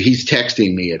 he's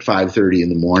texting me at 5:30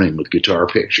 a.m. with guitar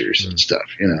pictures and stuff.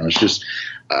 You know, it's just,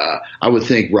 I would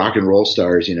think rock and roll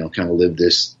stars, you know, kind of live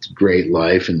this great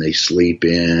life and they sleep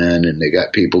in and they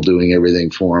got people doing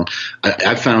everything for them.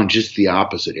 I found just the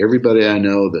opposite. Everybody I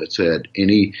know that's had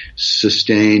any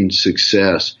sustained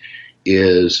success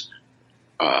is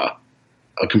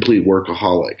a complete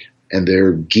workaholic, and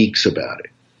they're geeks about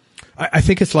it. I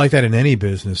think it's like that in any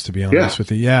business, to be honest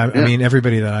with you. Yeah. I mean,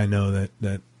 everybody that I know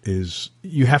that is,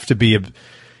 you have to be,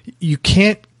 you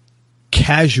can't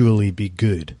casually be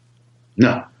good.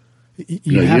 No.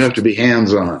 You have to be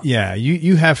hands-on. Yeah.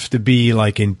 You have to be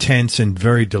like intense and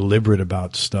very deliberate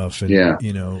about stuff. And,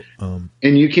 you know, and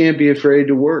you can't be afraid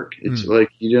to work. It's like,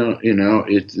 you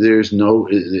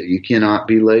cannot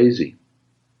be lazy.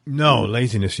 No,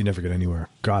 laziness, you never get anywhere.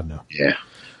 God, no. Yeah.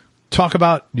 Talk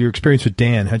about your experience with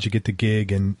Dan. How'd you get the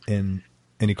gig and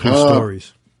any cool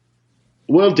stories?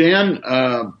 Well, Dan,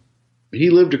 he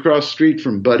lived across the street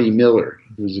from Buddy Miller,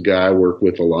 who's a guy I work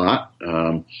with a lot.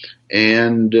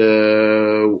 And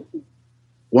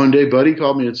one day Buddy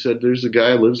called me and said, there's a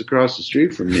guy who lives across the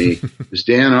street from me. It's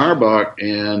Dan Auerbach,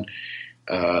 and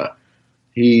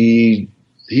he's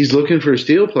looking for a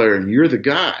steel player, and you're the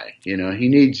guy. You know, he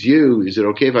needs you. Is it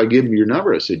okay if I give him your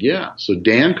number? I said, yeah. So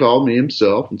Dan called me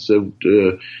himself and said,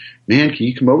 man, can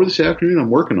you come over this afternoon?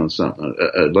 I'm working on something.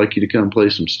 I'd like you to come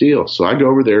play some steel. So I go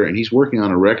over there, and he's working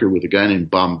on a record with a guy named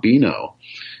Bombino,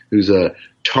 who's a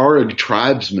Tuareg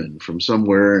tribesman from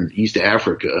somewhere in East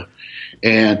Africa.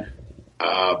 And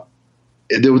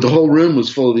the whole room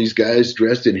was full of these guys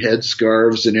dressed in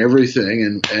headscarves and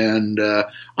everything. And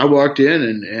I walked in,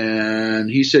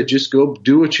 and he said, just go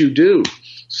do what you do.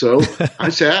 So I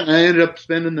sat, and I ended up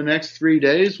spending the next 3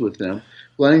 days with them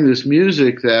playing this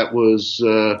music that was,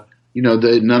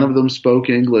 none of them spoke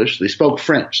English. They spoke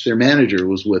French. Their manager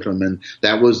was with them, and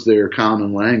that was their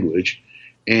common language.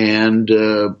 And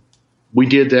we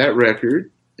did that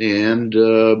record, and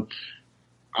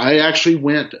I actually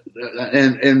went,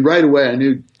 and right away I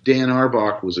knew Dan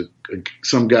Auerbach was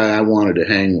some guy I wanted to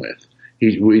hang with.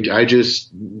 I just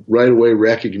right away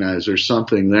recognized there's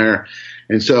something there.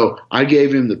 And so I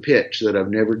gave him the pitch that I've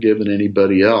never given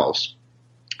anybody else.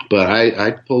 But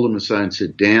I pulled him aside and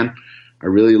said, Dan, I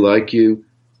really like you.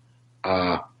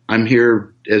 I'm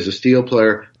here as a steel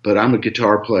player, but I'm a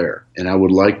guitar player, and I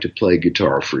would like to play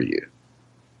guitar for you.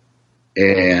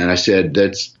 And I said,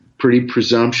 that's pretty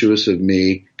presumptuous of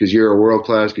me because you're a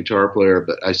world-class guitar player.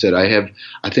 But I said, I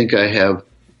think I have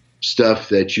stuff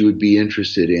that you would be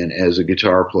interested in as a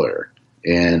guitar player.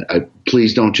 And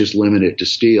please don't just limit it to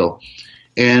steel.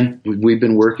 And we've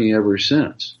been working ever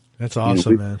since. That's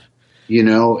awesome, man. You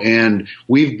know, and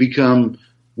we've become,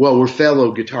 we're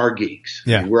fellow guitar geeks.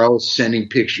 Yeah. We're always sending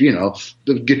pictures,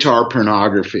 the guitar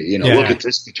pornography, look at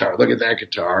this guitar, look at that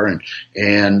guitar.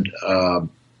 And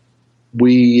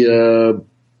we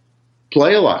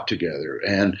play a lot together.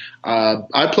 And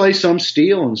I play some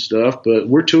steel and stuff, but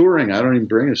we're touring. I don't even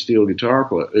bring a steel guitar,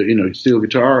 steel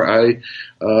guitar.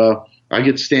 I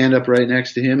get to stand up right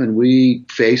next to him, and we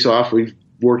face off. We've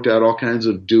worked out all kinds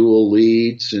of dual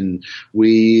leads, and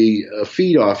we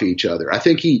feed off each other. I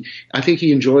think he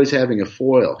enjoys having a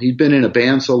foil. He'd been in a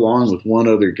band so long with one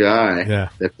other guy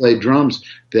that played drums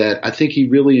that I think he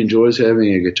really enjoys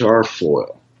having a guitar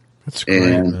foil. That's great,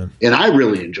 man. And I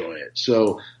really enjoy it.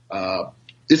 So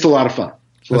it's a lot of fun.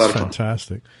 That's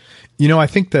fantastic. I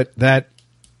think that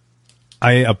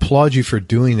I applaud you for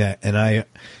doing that, and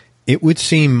it would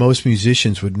seem most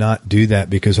musicians would not do that,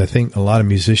 because I think a lot of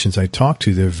musicians I talk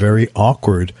to, they're very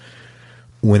awkward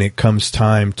when it comes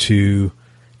time to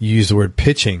use the word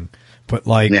pitching. But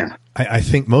like, I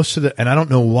think most of and I don't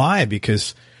know why,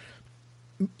 because,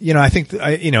 I think,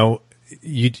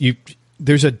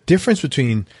 there's a difference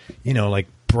between, like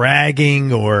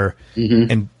bragging or,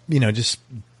 and, just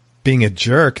being a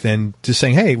jerk than just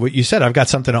saying, hey, what you said, I've got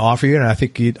something to offer you and I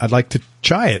think I'd like to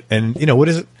try it. And, what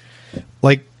is it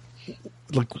like,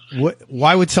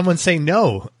 why would someone say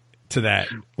no to that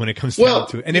when it comes down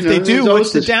to it? And if they do,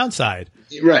 what's the downside?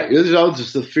 Right. There's always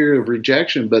just the fear of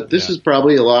rejection, but this is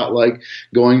probably a lot like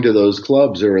going to those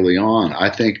clubs early on. I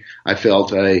think I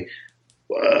felt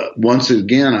once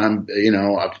again, I'm,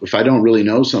 if I don't really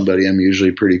know somebody, I'm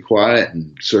usually pretty quiet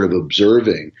and sort of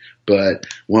observing. But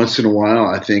once in a while,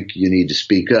 I think you need to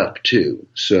speak up too.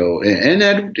 So, and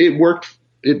that it worked.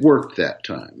 It worked that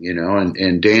time,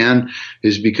 and Dan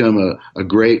has become a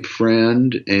great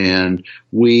friend, and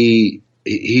he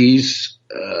has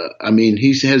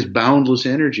boundless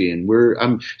energy, and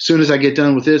as soon as I get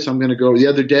done with this, I'm going to go. The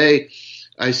other day,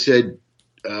 I said,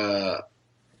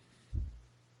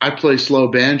 I play slow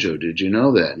banjo. Did you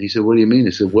know that? And he said, what do you mean?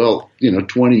 I said, well,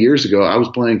 20 years ago, I was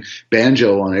playing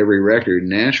banjo on every record in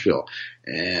Nashville.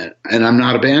 And I'm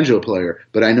not a banjo player,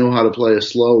 but I know how to play a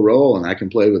slow roll, and I can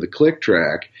play with a click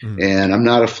track. And I'm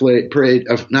not afraid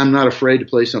to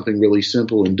play something really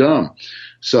simple and dumb.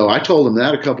 So I told him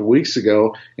that a couple weeks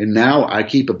ago, and now I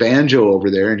keep a banjo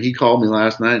over there. And he called me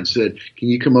last night and said, "Can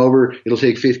you come over? It'll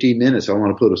take 15 minutes. I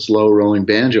want to put a slow rolling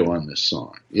banjo on this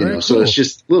song." Cool. So it's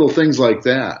just little things like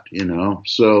that.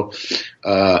 So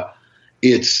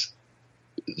it's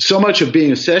so much of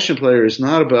being a session player is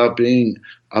not about being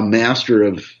a master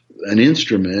of an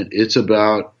instrument. It's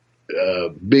about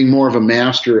being more of a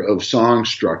master of song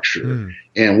structure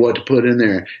and what to put in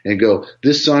there and go,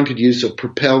 this song could use a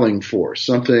propelling force,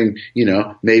 something,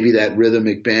 maybe that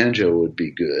rhythmic banjo would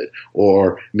be good,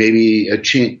 or maybe a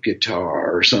chink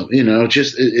guitar or something,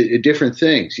 just different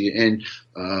things. And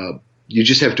you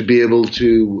just have to be able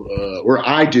to, or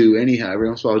I do anyhow, every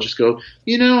once in a while I'll just go,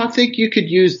 I think you could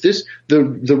use this,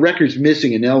 the record's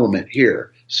missing an element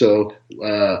here. So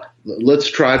let's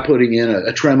try putting in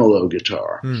a tremolo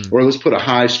guitar, or let's put a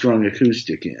high-strung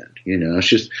acoustic in.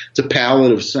 It's a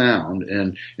palette of sound,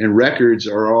 and records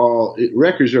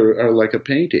are like a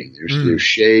painting. There's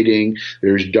shading,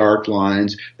 there's dark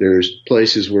lines, there's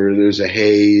places where there's a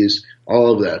haze,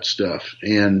 all of that stuff,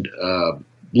 and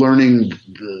learning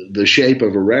the shape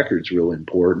of a record is really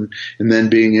important, and then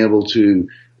being able to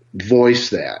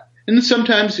voice that. And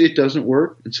sometimes it doesn't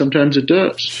work, and sometimes it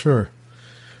does. Sure.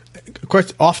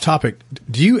 Question off topic.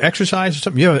 Do you exercise or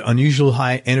something? You have an unusual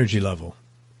high energy level.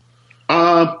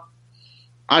 I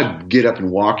get up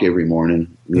and walk every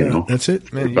morning. That's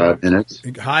it, man. For 5 minutes.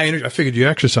 High energy. I figured you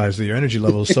exercise. Your energy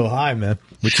level is so high, man,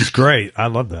 which is great. I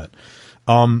love that.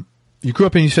 You grew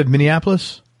up in, you said,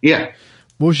 Minneapolis? Yeah.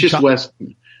 What was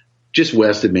just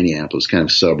west of Minneapolis, kind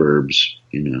of suburbs.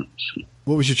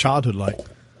 What was your childhood like?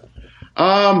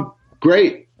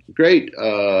 Great.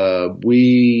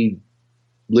 We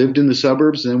lived in the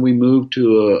suburbs, then we moved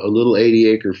to a little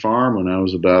 80-acre farm when I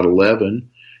was about 11.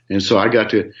 And so I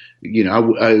got to,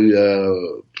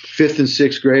 5th and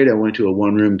 6th grade, I went to a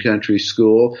one-room country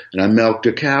school, and I milked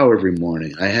a cow every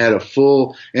morning. I had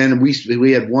and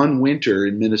we had one winter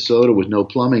in Minnesota with no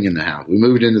plumbing in the house. We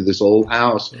moved into this old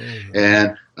house,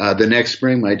 and the next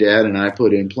spring, my dad and I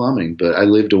put in plumbing, but I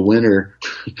lived a winter,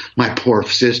 my poor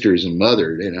sisters and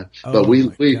mother, but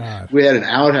we had an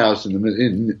outhouse in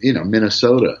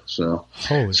Minnesota. So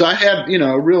I had,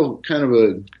 a real kind of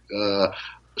a,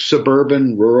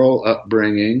 suburban rural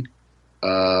upbringing.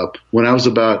 When I was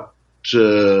about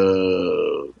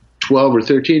 12 or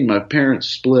 13, my parents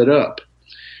split up.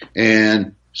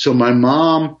 And so my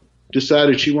mom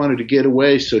decided she wanted to get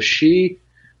away. So she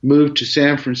moved to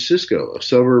San Francisco, a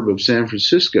suburb of San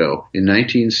Francisco, in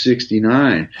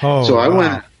 1969.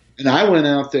 I went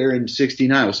out there in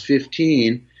 69. I was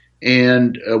 15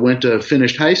 and went to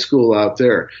finished high school out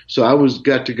there. So I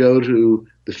got to go to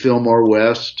the Fillmore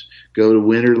West, go to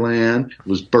Winterland. It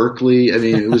was Berkeley. I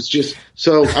mean, it was just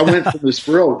so I went from this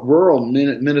rural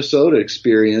Minnesota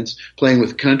experience playing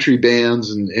with country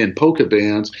bands and polka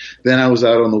bands. Then I was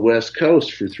out on the West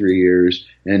Coast for 3 years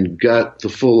and got the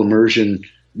full immersion,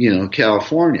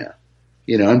 California,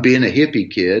 and being a hippie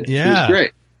kid. It was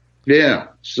great. Yeah.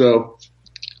 So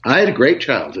I had a great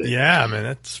childhood. Yeah,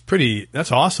 man.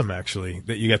 That's awesome, actually,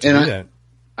 that you got to do that.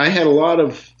 I had a lot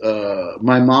of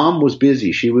my mom was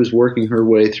busy. She was working her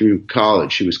way through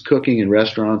college. She was cooking in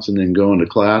restaurants and then going to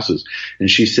classes. And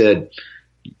she said,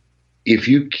 if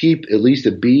you keep at least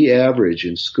a B average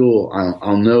in school,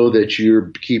 I'll know that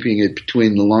you're keeping it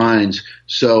between the lines.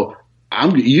 So I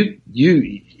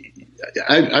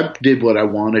did what I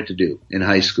wanted to do in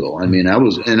high school. I mean, I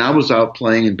was out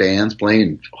playing in bands, playing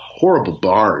in horrible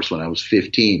bars when I was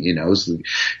 15. You know,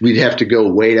 we'd have to go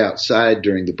wait outside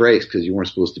during the breaks because you weren't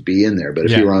supposed to be in there. But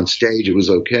if you were on stage, it was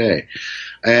okay.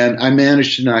 And I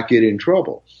managed to not get in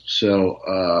trouble. So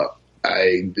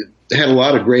I had a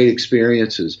lot of great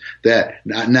experiences that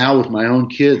now with my own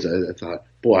kids, I thought,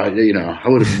 boy, I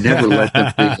would have never let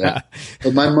them do that.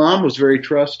 But my mom was very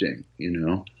trusting,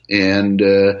 and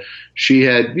she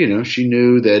had, she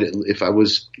knew that if I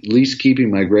was at least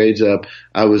keeping my grades up,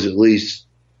 I was at least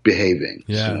behaving.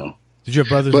 Yeah. So. Did you have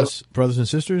brothers and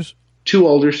sisters? 2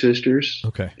 older sisters.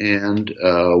 Okay. And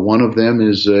one of them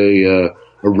is a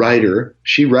writer.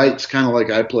 She writes kind of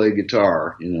like I play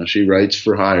guitar. She writes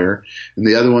for hire. And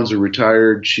the other one's a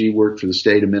retired. She worked for the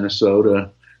state of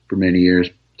Minnesota for many years.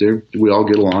 We all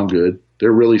get along good.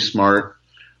 They're really smart.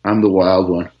 I'm the wild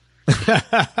one.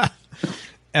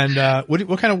 And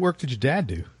what kind of work did your dad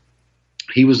do?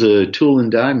 He was a tool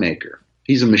and die maker.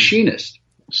 He's a machinist.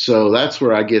 So that's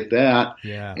where I get that.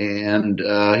 Yeah. And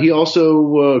he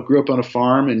also grew up on a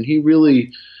farm, and he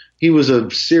was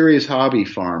a serious hobby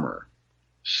farmer.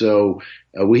 So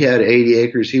we had 80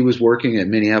 acres. He was working at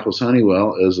Minneapolis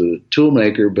Honeywell as a tool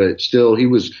maker, but still he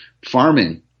was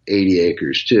farming 80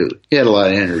 acres too. He had a lot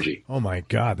of energy. Oh my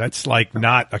God. That's like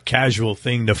not a casual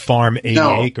thing to farm 80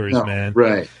 acres, man.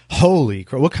 Right. Holy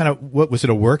crap. What was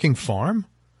it, a working farm?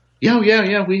 Yeah.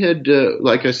 We had,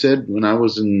 like I said, when I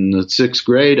was in the 6th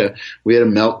grade, we had a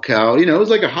milk cow. It was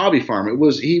like a hobby farm.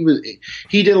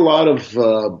 He did a lot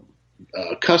of,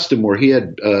 custom where he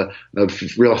had a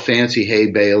real fancy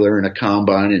hay baler and a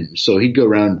combine, and so he'd go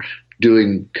around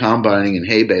doing combining and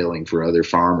hay baling for other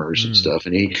farmers and stuff,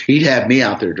 and he'd have me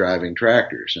out there driving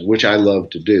tractors, which I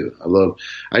loved to do.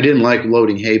 I didn't like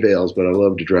loading hay bales, but I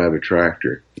loved to drive a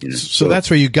tractor. So that's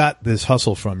where you got this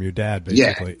hustle from, your dad,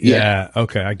 basically. Yeah.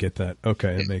 Okay, I get that.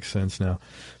 Okay, it makes sense now.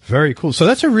 Very cool. So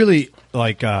that's a really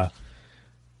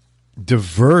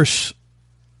diverse.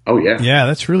 Oh yeah. Yeah,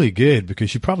 that's really good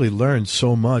because you probably learned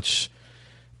so much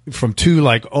from 2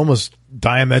 almost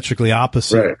diametrically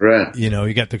opposite. Right.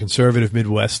 You got the conservative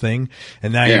Midwest thing,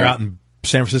 and now you're out in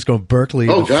San Francisco, Berkeley,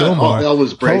 God, Fillmore. hell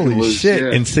was breaking Holy loose. shit!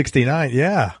 Yeah. In '69,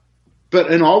 yeah.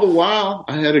 And all the while,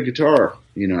 I had a guitar.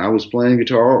 I was playing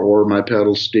guitar or my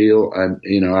pedal steel.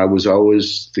 I was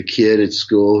always the kid at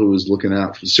school who was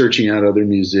searching out other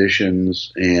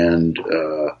musicians and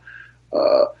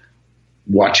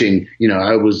watching.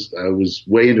 I was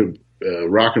way into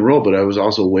rock and roll, but I was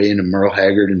also way into Merle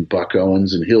Haggard and Buck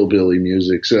Owens and hillbilly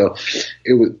music. So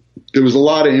there was a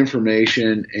lot of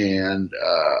information, and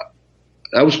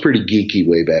I was pretty geeky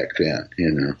way back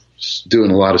then. Doing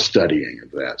a lot of studying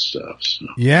of that stuff. So.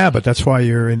 Yeah, but that's why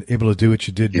you're able to do what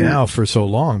you did now for so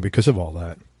long, because of all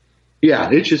that.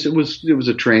 Yeah, it was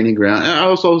a training ground. And I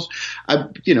also,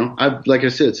 like I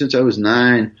said, since I was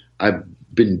 9, I've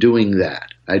been doing that.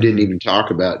 I didn't even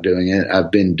talk about doing it. I've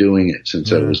been doing it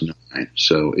since I was 9.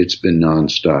 So it's been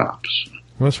nonstop. So.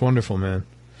 Well, that's wonderful, man.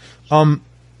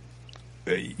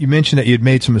 You mentioned that you'd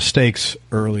made some mistakes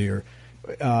earlier.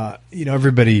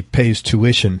 Everybody pays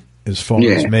tuition as far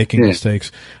as making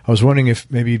mistakes. I was wondering if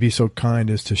maybe you'd be so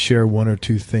kind as to share 1 or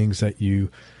 2 things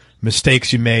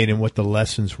mistakes you made and what the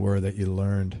lessons were that you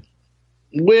learned.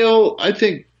 Well, I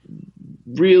think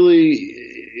really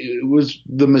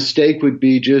the mistake would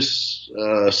be just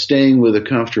staying with a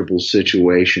comfortable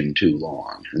situation too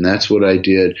long. And that's what I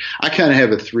did. I kind of have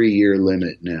a 3-year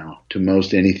limit now to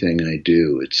most anything I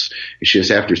do. It's just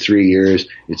after 3 years,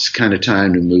 it's kind of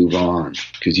time to move on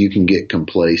because you can get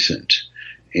complacent.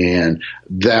 And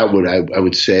that I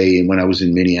would say, when I was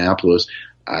in Minneapolis,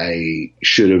 I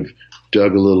should have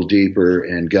dug a little deeper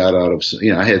and got out of,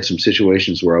 I had some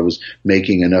situations where I was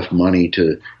making enough money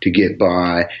to get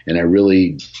by, and I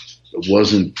really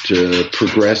wasn't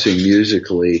progressing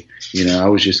musically. I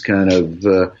was just kind of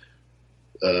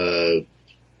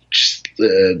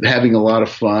having a lot of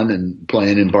fun and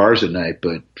playing in bars at night.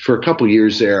 But for a couple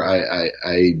years there,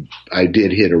 I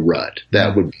did hit a rut.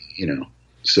 That would,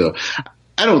 so.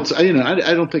 I don't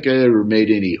think I ever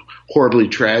made any horribly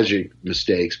tragic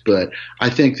mistakes, but I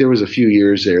think there was a few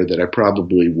years there that I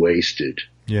probably wasted.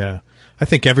 Yeah. I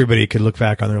think everybody could look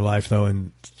back on their life though.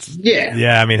 And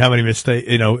I mean, how many mistakes,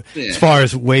 as far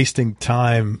as wasting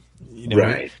time,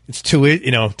 right. It's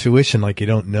tuition like you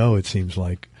don't know, it seems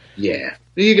like. Yeah.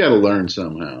 You got to learn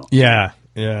somehow. Yeah.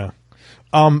 Yeah.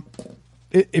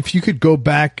 If you could go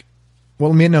back,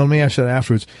 let me ask that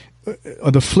afterwards.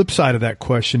 On the flip side of that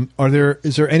question,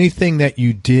 is there anything that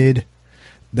you did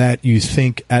that you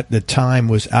think at the time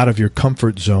was out of your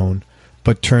comfort zone,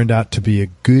 but turned out to be a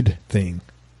good thing?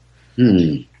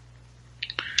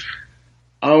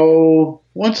 Oh,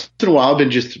 once in a while, I've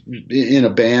been just in a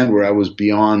band where I was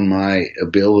beyond my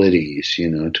abilities,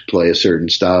 to play a certain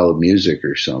style of music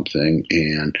or something.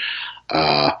 And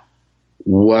at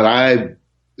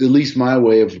least my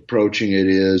way of approaching it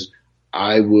is,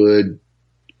 I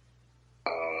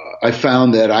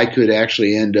found that I could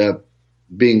actually end up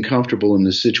being comfortable in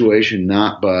the situation,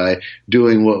 not by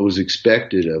doing what was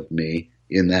expected of me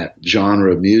in that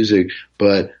genre of music,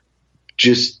 but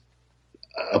just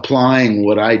applying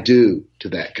what I do to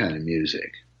that kind of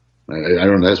music. I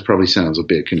don't know. That probably sounds a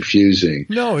bit confusing.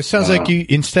 No, it sounds like you,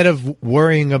 instead of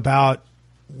worrying about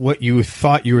what you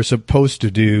thought you were supposed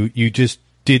to do, you just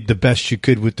did the best you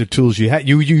could with the tools you had.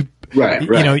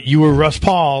 Right. You were Russ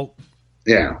Pahl.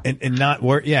 Yeah. And not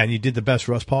work. Yeah. And you did the best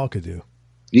Russ Pahl could do.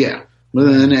 Yeah.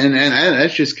 And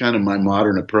that's just kind of my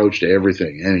modern approach to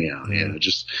everything. Anyhow,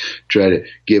 just try to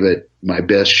give it my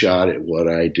best shot at what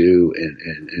I do,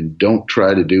 and don't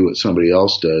try to do what somebody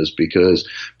else does, because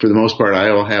for the most part,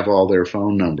 I'll have all their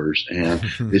phone numbers, and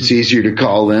it's easier to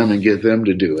call them and get them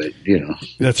to do it.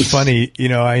 That's funny.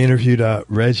 I interviewed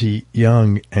Reggie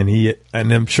Young, and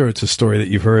I'm sure it's a story that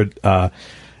you've heard.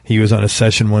 He was on a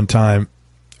session one time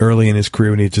early in his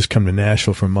career when he had just come to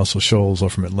Nashville from Muscle Shoals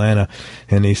or from Atlanta,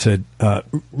 and he said,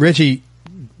 Reggie,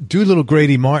 do a little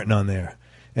Grady Martin on there.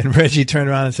 And Reggie turned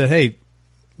around and said, hey,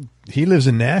 he lives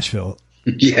in Nashville.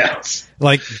 Yes.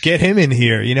 Like, get him in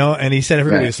here, and he said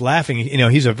everybody was laughing.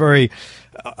 He's a very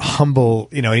humble,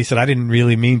 he said, I didn't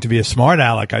really mean to be a smart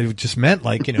aleck. I just meant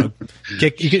you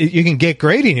can get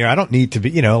Grady in here. I don't need to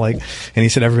be, and he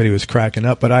said everybody was cracking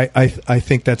up. But I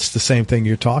think that's the same thing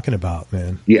you're talking about,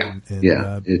 man. Yeah.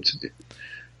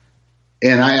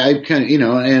 I kind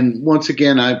of, and once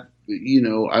again,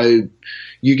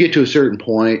 you get to a certain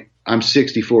point. I'm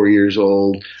 64 years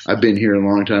old. I've been here a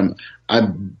long time.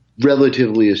 I'm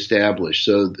relatively established.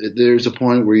 So there's a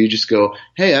point where you just go,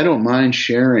 hey, I don't mind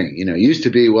sharing. It used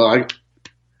to be, well,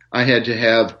 I had to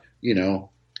have,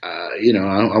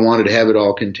 I wanted to have it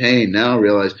all contained. Now I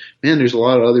realize, man, there's a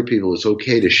lot of other people. It's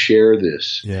okay to share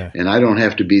this. Yeah. And I don't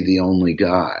have to be the only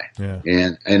guy. Yeah.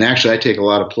 And actually I take a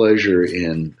lot of pleasure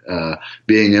in,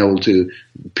 being able to,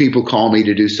 people call me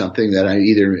to do something that I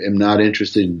either am not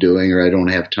interested in doing or I don't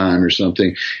have time or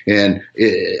something. And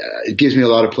it gives me a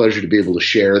lot of pleasure to be able to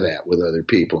share that with other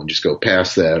people and just go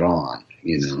pass that on,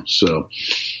 so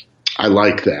I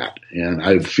like that. And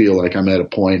I feel like I'm at a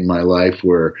point in my life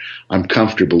where I'm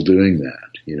comfortable doing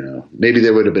that. Maybe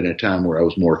there would have been a time where I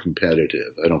was more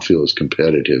competitive. I don't feel as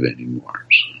competitive anymore.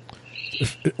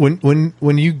 So.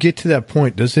 When you get to that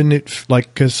point, doesn't it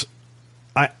because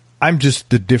I'm just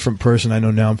the different person I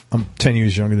know now. I'm 10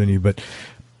 years younger than you, but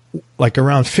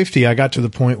around 50, I got to the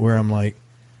point where I'm like,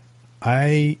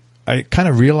 I kind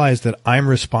of realized that I'm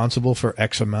responsible for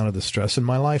X amount of the stress in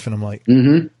my life. And I'm like,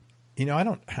 I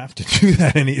don't have to do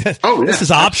that This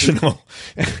is optional.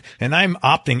 And I'm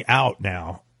opting out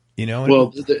now,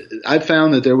 Well, I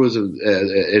found that there was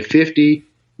at 50,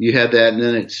 you had that. And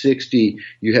then at 60,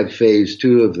 you have phase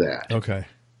 2 of that. Okay.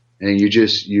 And you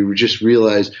just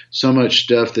realize so much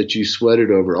stuff that you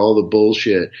sweated over, all the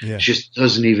bullshit, just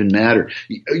doesn't even matter.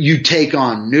 You take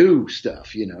on new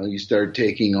stuff, you start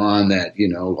taking on that,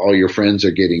 all your friends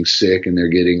are getting sick and they're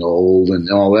getting old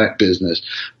and all that business.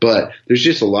 But there's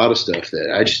just a lot of stuff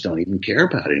that I just don't even care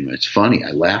about anymore. It's funny.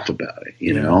 I laugh about it,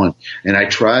 and I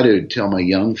try to tell my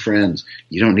young friends,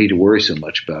 you don't need to worry so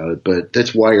much about it, but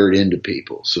that's wired into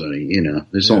people. So,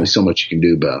 there's only so much you can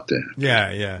do about that.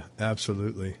 Yeah,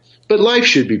 absolutely. But life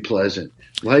should be pleasant.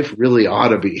 Life really ought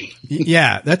to be.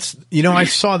 Yeah, that's, I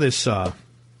saw this, I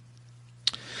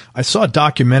saw a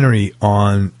documentary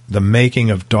on the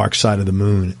making of Dark Side of the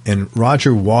Moon, and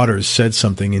Roger Waters said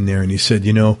something in there, and he said,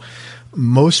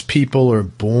 most people are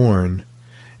born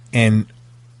and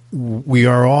we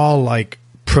are all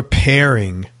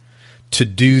preparing to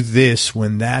do this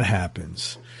when that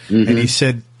happens. Mm-hmm. And he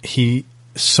said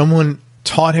someone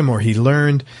taught him, or he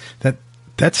learned that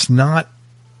that's not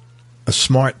a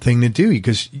smart thing to do,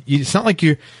 because it's not like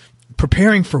you're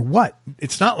preparing for what.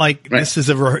 It's not like this is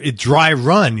a dry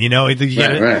run,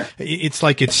 It's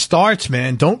like it starts,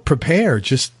 man. Don't prepare,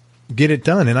 just get it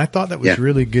done. And I thought that was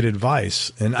really good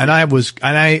advice. And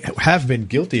I have been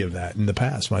guilty of that in the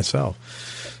past myself.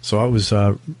 So I was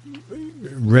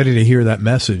ready to hear that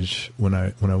message when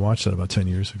I watched that about 10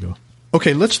 years ago.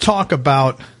 Okay, let's talk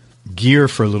about gear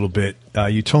for a little bit.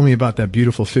 You told me about that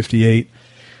beautiful 58.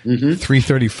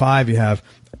 335 you have.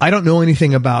 I don't know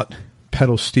anything about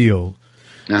pedal steel.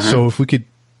 So if we could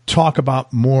talk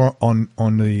about more on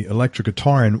the electric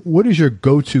guitar, and what is your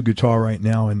go-to guitar right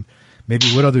now, and maybe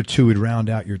what other two would round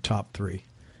out your top three?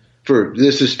 For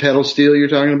this is pedal steel you're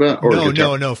talking about? Or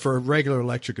No. For a regular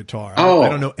electric guitar. Oh. I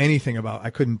don't know anything about.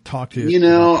 I couldn't talk to you. You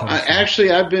know,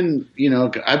 I've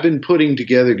been putting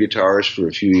together guitars for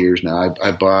a few years now.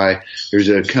 There's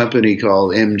a company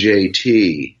called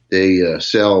MJT. They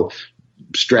sell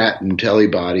Strat and Telly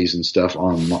bodies and stuff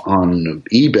on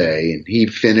eBay, and he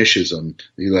finishes them.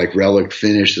 He like relic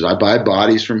finishes. I buy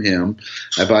bodies from him.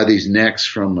 I buy these necks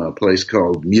from a place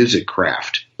called Music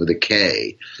Craft with a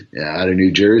K, out of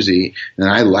New Jersey, and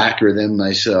I lacquer them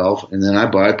myself, and then I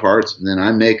buy parts, and then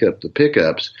I make up the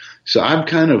pickups. So I'm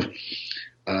kind of,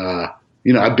 I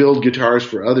build guitars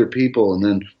for other people, and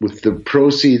then with the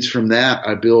proceeds from that,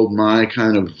 I build my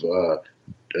kind of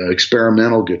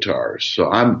experimental guitars. So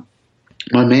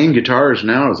my main guitars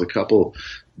now is they're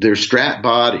Strat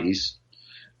bodies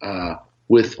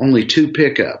with only two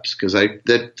pickups, because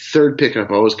that third pickup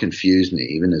always confused me,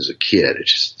 even as a kid.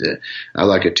 It's just I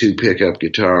like a two pickup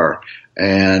guitar,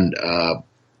 and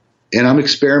I'm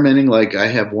experimenting. Like I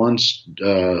have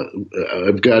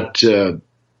I've got they're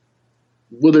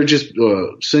just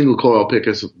single coil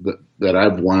pickups that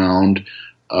I've wound.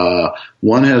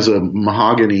 One has a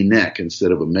mahogany neck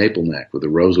instead of a maple neck with a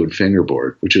rosewood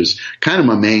fingerboard, which is kind of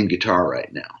my main guitar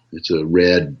right now. It's a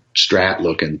red Strat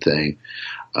looking thing.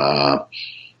 And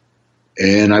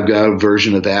I've got a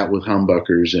version of that with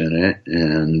humbuckers in it.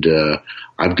 And,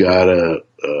 I've got a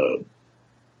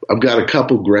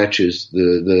couple Gretches,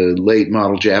 the late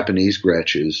model Japanese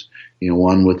Gretches,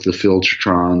 one with the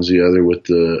Filtertrons, the other with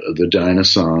the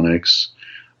Dynasonics.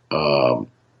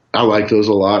 I like those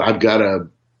a lot. I've got a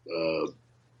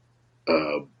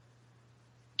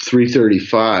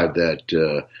 335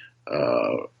 that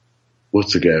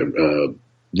what's the guy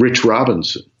Rich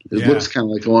Robinson. It looks kind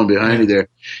of like the one behind me there.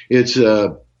 It's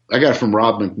I got it from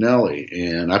Rob McNally,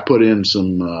 and I put in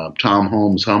some Tom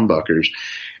Holmes humbuckers,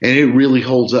 and it really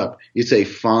holds up. It's a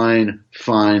fine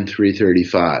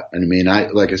 335. I mean,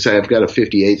 like I say, I've got a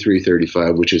 58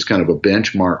 335, which is kind of a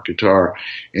benchmark guitar,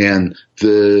 and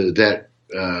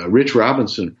Rich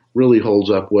Robinson really holds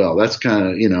up well. That's kind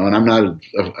of, and I'm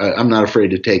not afraid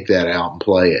to take that out and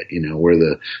play it, where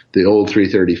the old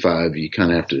 335, you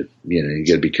kind of have to, you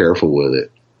got to be careful with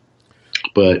it.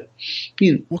 But,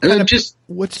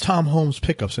 what's Tom Holmes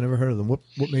pickups? I never heard of them. What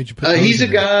made you put he's a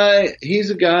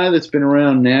guy that's been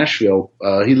around Nashville.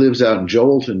 He lives out in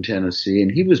Joelton, Tennessee,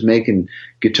 and he was making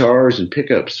guitars and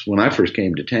pickups when I first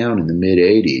came to town in the mid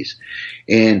 80s.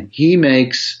 And he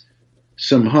makes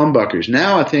some humbuckers.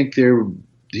 Now I think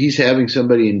he's having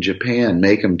somebody in Japan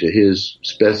make them to his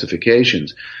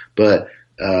specifications. But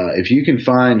if you can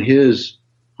find his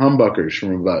humbuckers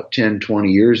from about 10,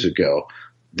 20 years ago,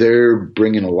 they're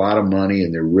bringing a lot of money,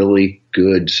 and they're really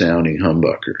good sounding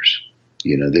humbuckers.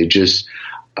 They just,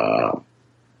 to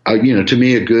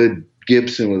me, a good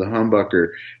Gibson with a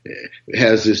humbucker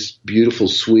has this beautiful,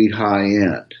 sweet high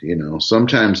end.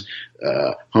 Sometimes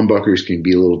humbuckers can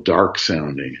be a little dark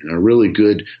sounding, and a really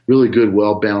good,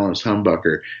 well balanced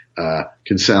humbucker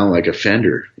can sound like a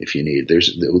Fender if you need. There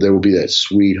will be that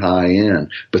sweet high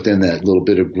end, but then that little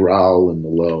bit of growl in the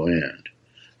low end.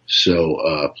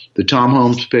 So the Tom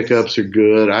Holmes pickups are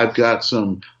good. I've got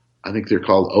some, I think they're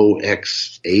called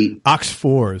OX8.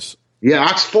 Ox4s. Yeah,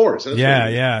 Ox4s.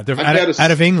 Yeah. They're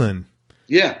out of England.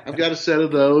 Yeah, I've got a set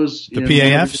of those. The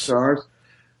PAFs? Guitars.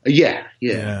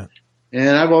 Yeah.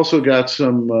 And I've also got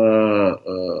some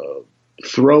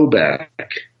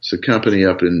Throwback. It's a company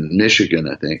up in Michigan,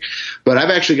 I think. But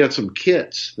I've actually got some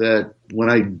kits that when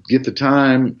I get the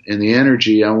time and the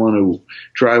energy, I want to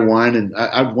try winding.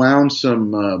 I've wound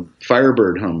some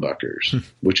Firebird humbuckers,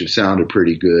 which have sounded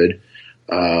pretty good.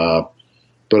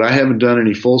 But I haven't done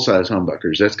any full-size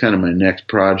humbuckers. That's kind of my next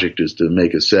project, is to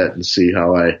make a set and see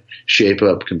how I shape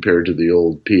up compared to the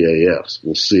old PAFs.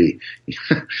 We'll see.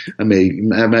 I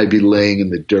might be laying in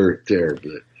the dirt there,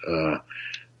 but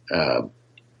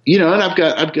and I've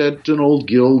got an old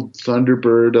Gill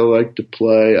Thunderbird I like to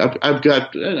play. I've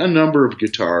got a number of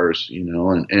guitars,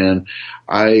 and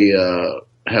I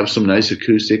have some nice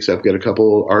acoustics. I've got a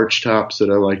couple arch tops that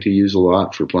I like to use a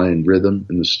lot for playing rhythm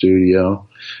in the studio.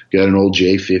 Got an old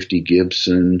J50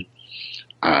 Gibson.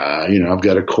 I've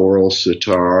got a Coral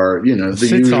sitar. The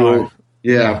sitar. usual.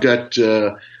 Yeah, I've got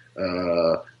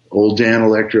old Dan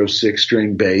Electro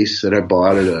 6-string bass that I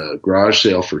bought at a garage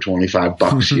sale for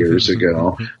 $25 years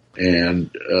ago. And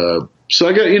so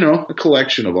I got, a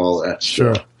collection of all that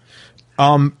Sure. stuff.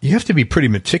 You have to be pretty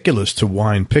meticulous to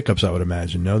wind pickups, I would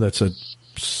imagine. No, that's a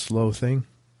slow thing.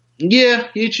 Yeah,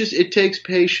 it takes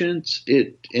patience.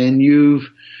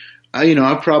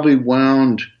 I've probably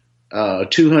wound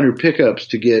 200 pickups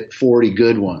to get 40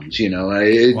 good ones.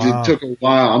 It took a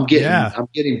while. I'm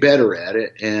getting better at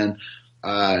it, and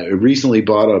I recently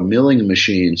bought a milling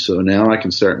machine, so now I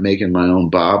can start making my own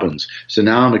bobbins. So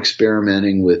now I'm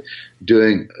experimenting with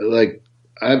doing, like,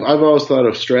 I've always thought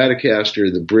of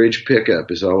Stratocaster, the bridge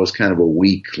pickup is always kind of a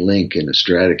weak link in a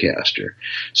Stratocaster.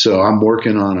 So I'm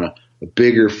working on a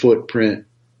bigger footprint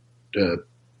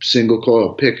single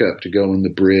coil pickup to go in the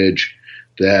bridge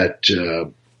that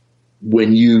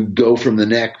when you go from the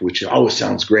neck, which always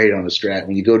sounds great on a Strat,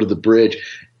 when you go to the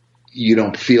bridge, you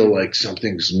don't feel like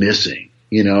something's missing.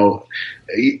 Go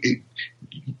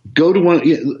to one,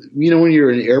 when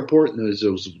you're in an airport and there's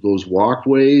those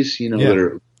walkways, that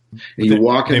are, and you're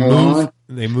walking along,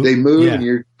 they move and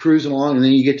you're cruising along, and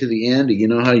then you get to the end, and you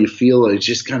know how you feel, it's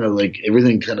just kind of like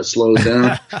everything kind of slows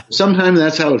down. Sometimes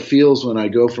that's how it feels when I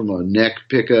go from a neck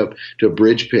pickup to a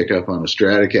bridge pickup on a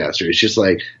Stratocaster. It's just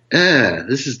like,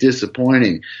 this is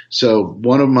disappointing. So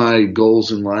one of my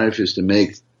goals in life is to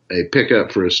make a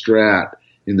pickup for a Strat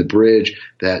in the bridge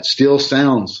that still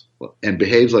sounds and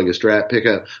behaves like a Strat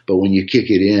pickup, but when you kick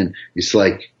it in, it's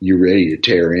like you're ready to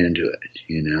tear into it,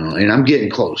 and I'm getting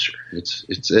closer.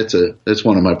 That's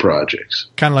one of my projects.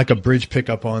 Kind of like a bridge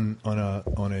pickup on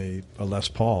a Les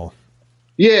Paul.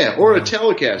 Yeah, or a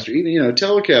Telecaster. Even a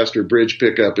Telecaster bridge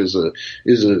pickup is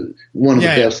one of the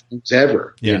best things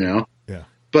ever. Yeah.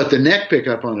 But the neck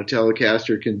pickup on a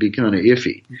Telecaster can be kind of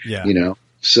iffy. Yeah.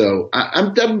 So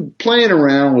I'm playing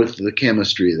around with the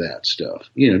chemistry of that stuff,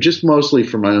 just mostly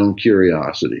for my own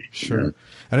curiosity. Sure. And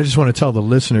I just want to tell the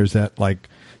listeners that like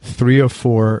 3 or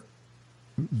 4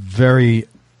 very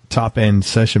top end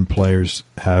session players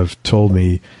have told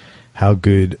me how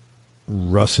good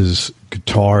Russ's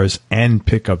guitars and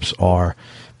pickups are,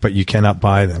 but you cannot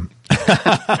buy them.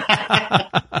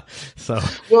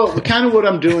 Well, kind of what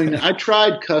I'm doing, I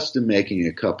tried custom making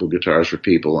a couple guitars for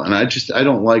people, and I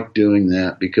don't like doing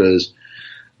that because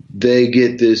they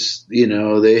get this,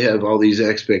 they have all these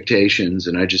expectations,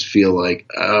 and I just feel like,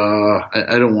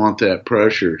 I don't want that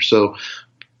pressure. So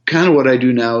kind of what I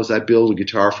do now is I build a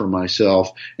guitar for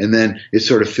myself, and then it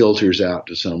sort of filters out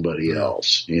to somebody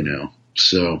else,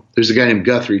 So there's a guy named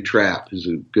Guthrie Trapp who's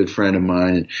a good friend of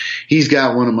mine, and he's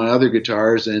got one of my other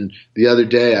guitars. And the other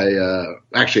day,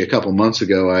 actually a couple months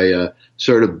ago, I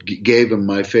sort of gave him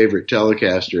my favorite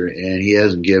Telecaster, and he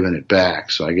hasn't given it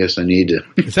back. So I guess I need to.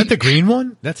 Is that the green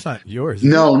one? That's not yours.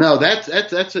 No, that's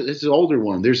it's an older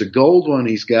one. There's a gold one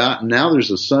he's got, and now there's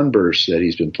a Sunburst that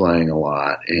he's been playing a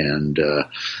lot, and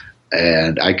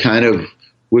I kind of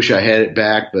wish I had it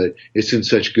back, but it's in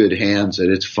such good hands that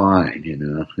it's fine,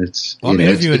 I'm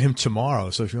interviewing him tomorrow,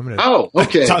 so if you want me to... Oh,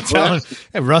 okay. Tell him,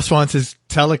 hey, Russ wants his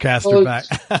Telecaster back.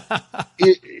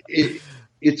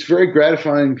 It's very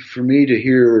gratifying for me to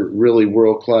hear really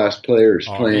world-class players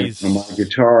playing on my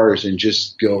guitars and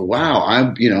just go, wow,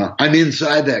 I'm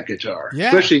inside that guitar,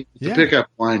 especially the pickup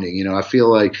winding. I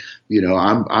feel like,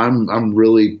 I'm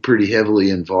really pretty heavily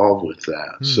involved with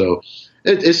that. So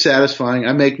it's satisfying.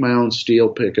 I make my own steel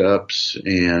pickups,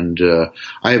 and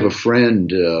I have a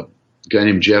friend, a guy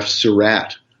named Jeff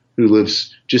Surratt, who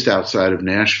lives just outside of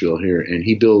Nashville here, and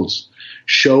he builds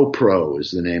Show Pro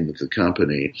is the name of the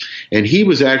company. And he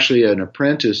was actually an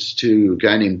apprentice to a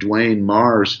guy named Dwayne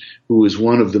Mars, who was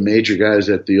one of the major guys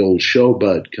at the old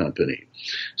Showbud company.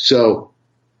 So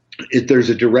there's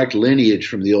a direct lineage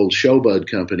from the old Showbud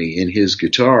company in his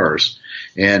guitars.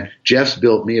 And Jeff's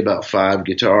built me about 5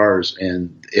 guitars,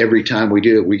 and every time we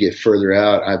do it, we get further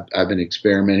out. I've been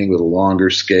experimenting with a longer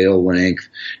scale length,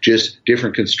 just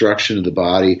different construction of the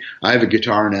body. I have a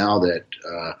guitar now that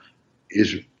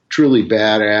is truly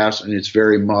badass, and it's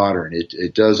very modern.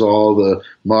 It does all the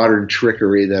modern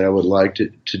trickery that I would like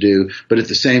to do, but at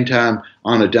the same time,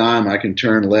 on a dime, I can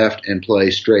turn left and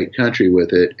play straight country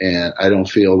with it, and I don't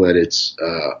feel that it's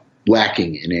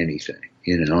lacking in anything,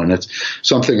 and that's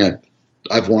something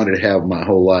I've wanted to have my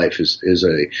whole life is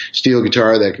a steel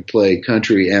guitar that could play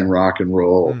country and rock and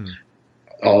roll,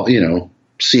 all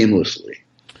seamlessly.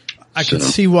 I can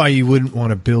see why you wouldn't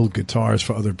want to build guitars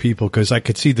for other people, because I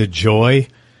could see the joy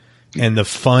and the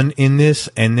fun in this,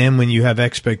 and then when you have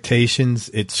expectations,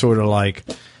 it's sort of like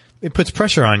it puts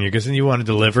pressure on you, because then you want to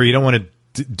deliver. You don't want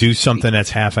to do something that's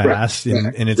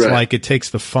half-assed, and it's like it takes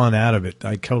the fun out of it.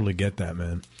 I totally get that,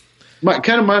 man.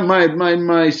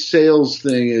 My sales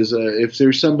thing is if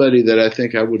there's somebody that I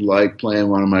think I would like playing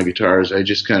one of my guitars, I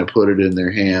just kind of put it in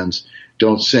their hands,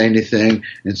 don't say anything,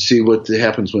 and see what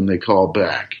happens when they call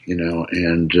back,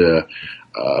 And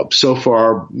so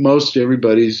far, most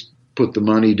everybody's put the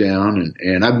money down,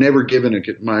 and I've never given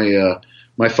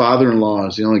my father-in-law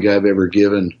is the only guy I've ever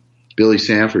been Billy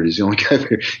Sanford is the only guy.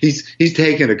 He's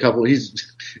taken a couple.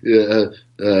 He's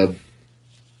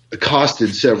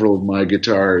accosted several of my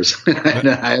guitars. I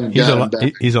haven't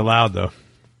he's allowed though.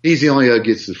 He's the only guy that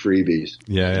gets the freebies.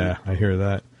 Yeah, I hear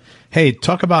that. Hey,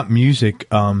 talk about music.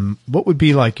 What would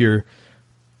be like your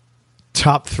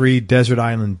top 3 Desert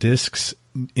Island discs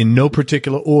in no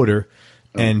particular order,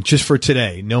 and just for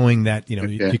today, knowing that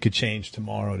you could change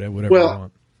tomorrow to whatever you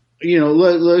want.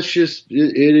 Let's just.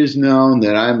 It is known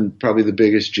that I'm probably the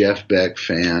biggest Jeff Beck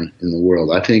fan in the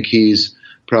world. I think he's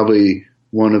probably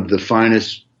one of the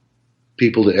finest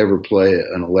people to ever play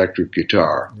an electric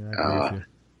guitar.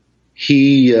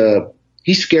 He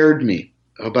scared me.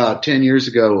 About 10 years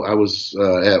ago, I was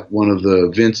at one of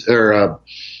the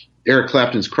Eric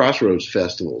Clapton's Crossroads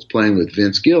festivals playing with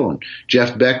Vince Gill, and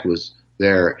Jeff Beck was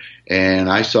there, and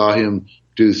I saw him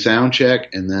do sound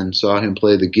check and then saw him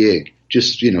play the gig,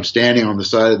 just, standing on the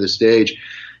side of the stage.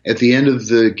 At the end of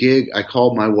the gig, I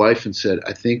called my wife and said,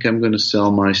 I think I'm going to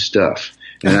sell my stuff.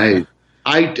 And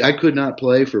I could not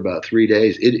play for about 3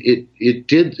 days.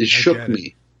 It shook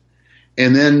me.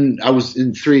 And then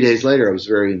 3 days later, I was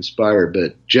very inspired.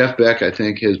 But Jeff Beck, I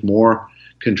think, has more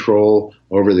control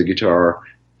over the guitar.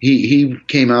 He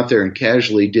came out there and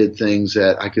casually did things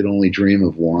that I could only dream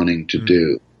of wanting to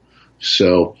do.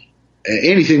 So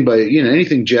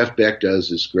anything Jeff Beck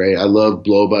does is great. I love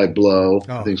Blow by Blow.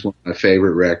 I think it's one of my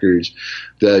favorite records.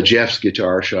 The Jeff's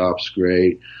Guitar Shop's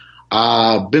great.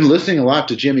 Been listening a lot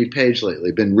to Jimmy Page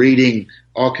lately. Been reading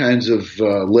all kinds of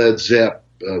Led Zepp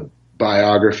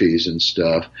biographies and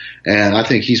stuff, and I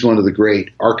think he's one of the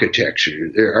great architects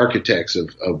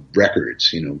of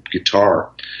records.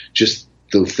 Guitar, just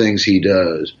the things he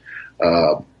does.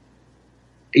 I'm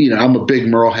a big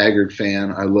Merle Haggard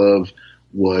fan. I love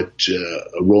what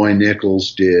Roy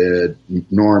Nichols did,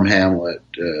 Norm Hamlet,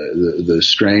 the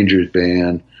Strangers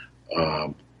band.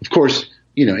 Of course,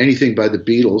 anything by the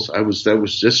Beatles.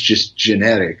 That's just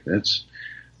genetic. That's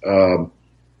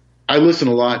I listen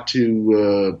a lot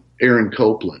to Aaron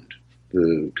Copland,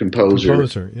 the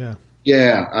composer.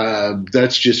 Yeah,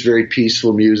 that's just very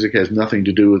peaceful music. Has nothing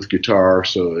to do with guitar,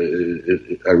 so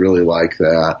I really like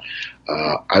that.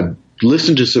 I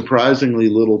listen to surprisingly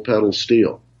little pedal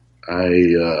steel.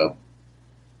 I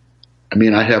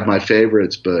have my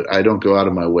favorites, but I don't go out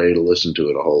of my way to listen to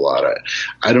it a whole lot.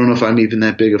 I don't know if I'm even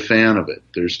that big a fan of it.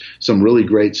 There's some really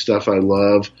great stuff I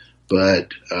love,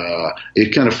 but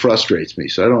it kind of frustrates me,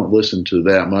 so I don't listen to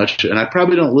that much, and I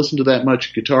probably don't listen to that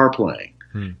much guitar playing.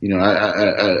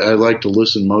 I like to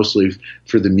listen mostly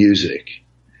for the music,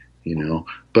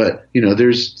 but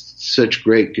there's such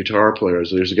great guitar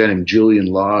players. There's a guy named Julian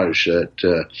Lage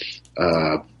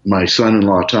that my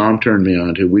son-in-law Tom turned me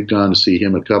on to. We've gone to see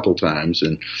him a couple times,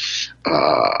 and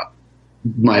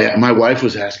my wife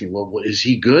was asking, well, is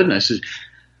he good? And I said,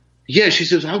 yeah. She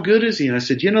says, how good is he? And I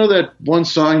said, that one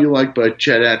song you like by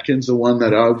Chet Atkins, the one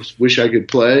that I wish I could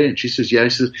play? And she says, yeah. He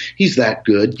says, he's that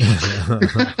good.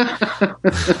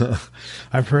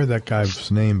 I've heard that guy's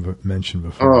name mentioned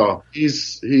before. Oh,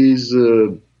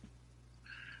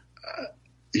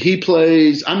 he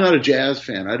plays. I'm not a jazz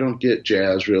fan. I don't get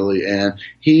jazz really, and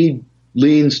he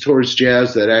leans towards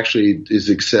jazz that actually is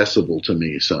accessible to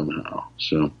me somehow.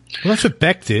 So, well, that's what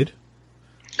Beck did.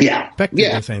 Yeah, Beck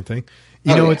did the same thing.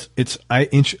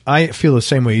 I feel the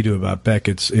same way you do about Beck.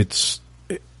 I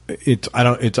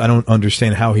don't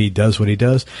understand how he does what he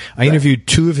does. I interviewed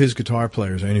 2 of his guitar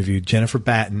players. I interviewed Jennifer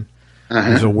Batten,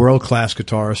 who's a world-class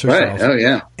guitarist herself. Right. Oh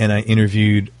yeah. And I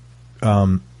interviewed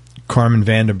Carmen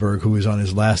Vandenberg, who was on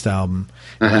his last album.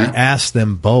 And I asked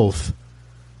them both,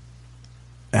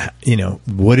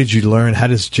 what did you learn? How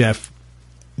does Jeff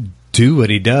do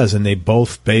what he does? And they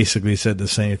both basically said the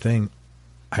same thing.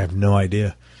 I have no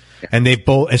idea. And they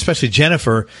both, especially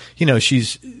Jennifer,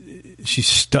 she's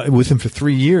with him for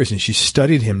 3 years, and she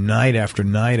studied him night after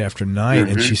night after night.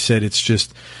 And she said it's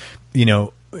just,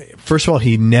 first of all,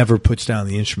 he never puts down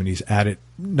the instrument. He's at it,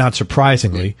 not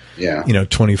surprisingly,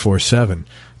 24/7.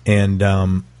 And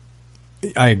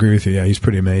I agree with you. Yeah, he's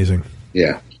pretty amazing.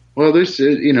 Yeah. Well, there's,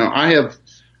 I have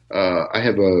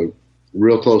a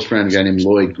real close friend, a guy named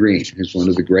Lloyd Green, who's one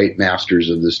of the great masters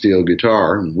of the steel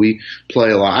guitar, and we play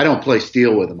a lot. I don't play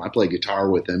steel with him. I play guitar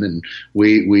with him, and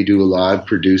we do a lot,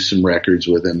 produce some records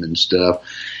with him and stuff.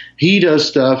 He does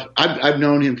stuff. I've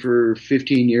known him for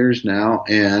 15 years now,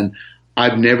 and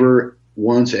I've never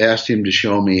once asked him to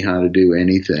show me how to do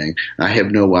anything. I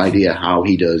have no idea how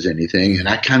he does anything, and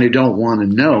I kind of don't want to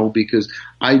know, because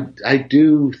I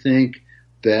do think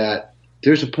that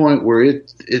there's a point where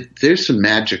there's some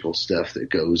magical stuff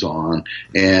that goes on,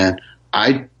 and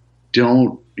I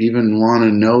don't even want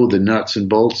to know the nuts and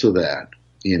bolts of that.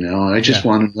 and I just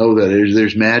want to know that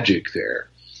there's magic there.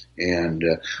 And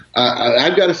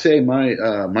I've got to say,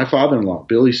 my father-in-law,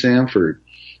 Billy Sanford,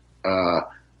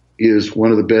 is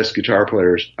one of the best guitar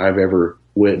players I've ever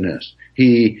witnessed.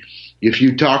 If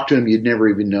you talk to him, you'd never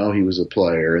even know he was a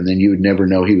player, and then you would never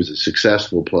know he was a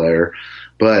successful player.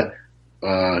 But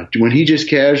when he just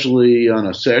casually on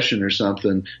a session or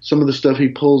something, some of the stuff he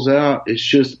pulls out, it's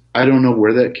just, I don't know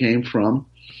where that came from.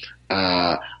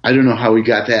 I don't know how he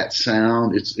got that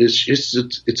sound.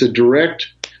 It's a direct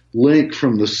link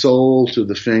from the soul to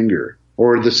the finger,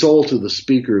 or the soul to the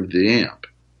speaker of the amp,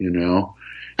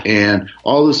 and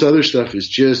all this other stuff is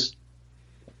just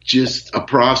a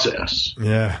process.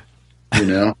 Yeah.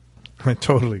 I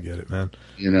totally get it, man.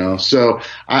 So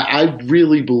I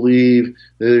really believe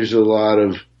there's a lot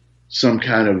of some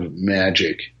kind of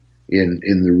magic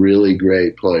in the really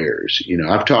great players.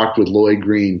 I've talked with Lloyd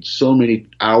Green so many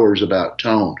hours about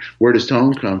tone. Where does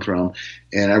tone come from?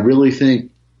 And I really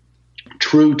think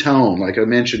true tone, like I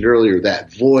mentioned earlier,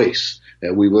 that voice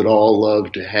that we would all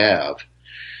love to have,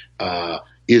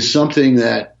 is something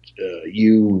that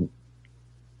you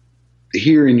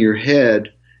hear in your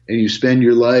head, and you spend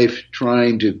your life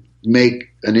trying to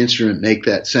make an instrument make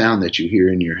that sound that you hear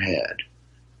in your head,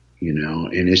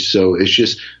 and it's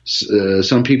just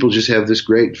some people just have this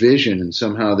great vision, and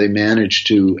somehow they manage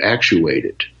to actuate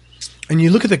it. And you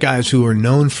look at the guys who are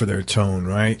known for their tone,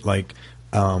 right? Like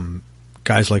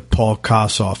guys like Paul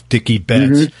Kossoff, Dickie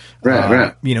Betts,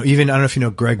 right. Even, I don't know if you know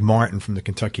Greg Martin from the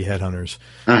Kentucky Headhunters.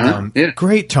 Yeah.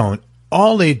 Great tone.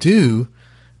 All they do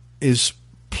is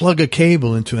plug a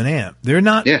cable into an amp.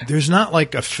 There's not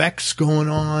like effects going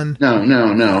on.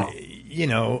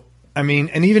 No. I mean,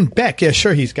 and even Beck, yeah,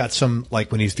 sure, he's got some,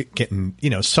 like when he's getting,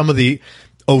 some of the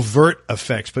overt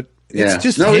effects, but it's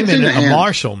just him and a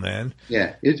Marshall, man.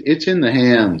 Yeah, it's in the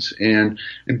hands,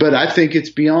 but I think it's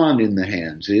beyond in the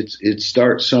hands. It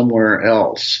starts somewhere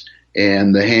else,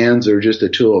 and the hands are just a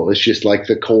tool. It's just like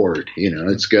the chord,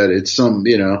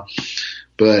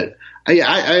 but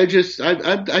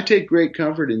I take great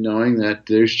comfort in knowing that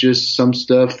there's just some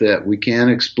stuff that we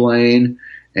can't explain,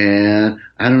 and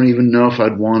I don't even know if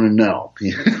I'd want to know.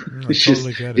 It's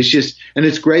just, and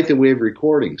it's great that we have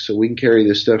recordings, so we can carry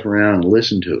this stuff around and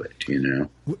listen to it.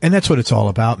 And that's what it's all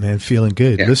about, man. Feeling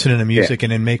good, listening to music,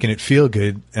 and then making it feel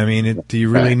good. I mean, do you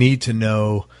really need to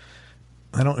know?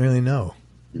 I don't really know.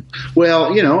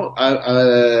 Well,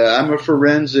 I'm a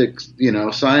forensic,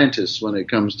 scientist when it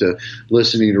comes to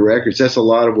listening to records. That's a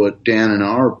lot of what Dan and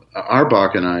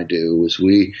Auerbach and I do, is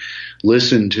we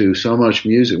listen to so much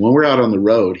music. When we're out on the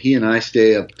road, he and I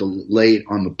stay up late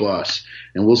on the bus,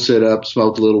 and we'll sit up,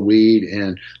 smoke a little weed,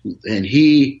 and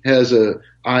he has a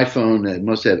iPhone that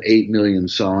must have 8 million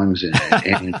songs in it,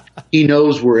 and he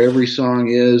knows where every song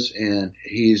is, and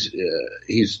he's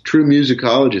a true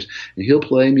musicologist, and he'll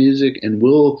play music, and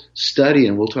we'll study,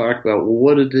 and we'll talk about, well,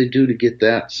 what did they do to get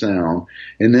that sound,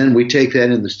 and then we take that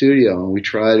in the studio and we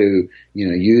try to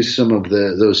use some of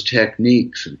those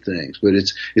techniques and things, but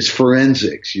it's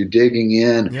forensics. You're digging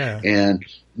in, and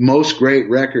most great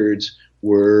records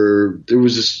there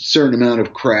was a certain amount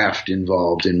of craft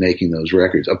involved in making those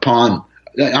records.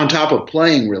 On top of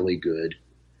playing really good,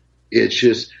 it's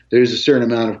just there's a certain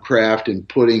amount of craft in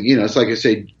putting. It's like I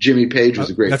say, Jimmy Page was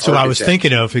a great. That's architect. what I was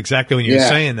thinking of exactly when you were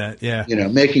saying that. Yeah,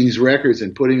 making these records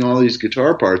and putting all these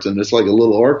guitar parts, and it's like a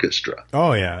little orchestra.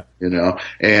 Oh yeah,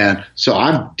 and so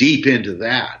I'm deep into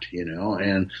that.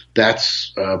 And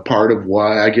that's part of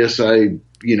why I guess I am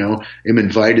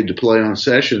invited to play on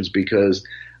sessions, because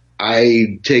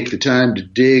I take the time to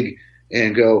dig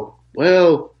and go,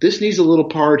 well, this needs a little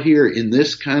part here in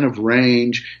this kind of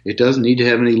range. It doesn't need to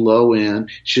have any low end.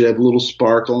 It should have a little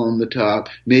sparkle on the top,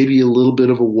 maybe a little bit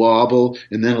of a wobble,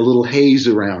 and then a little haze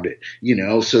around it.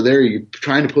 So there you're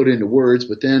trying to put into words,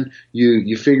 but then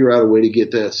you figure out a way to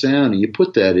get that sound, and you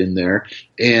put that in there,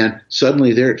 and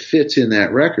suddenly there it fits in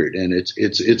that record, and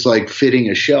it's like fitting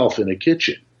a shelf in a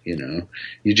kitchen.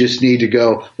 You just need to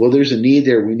go, well, there's a need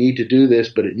there. We need to do this,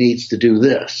 but it needs to do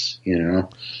this,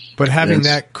 But having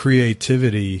that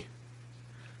creativity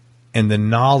and the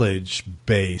knowledge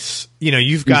base,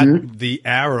 you've got the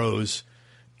arrows,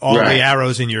 all the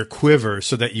arrows in your quiver,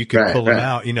 so that you can pull them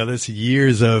out. There's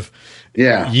years of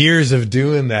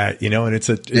doing that, and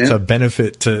it's a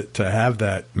benefit to have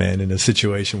that, man, in a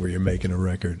situation where you're making a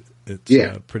record.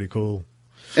 It's pretty cool.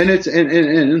 And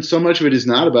and so much of it is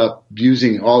not about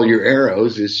using all your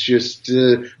arrows. It's just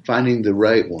finding the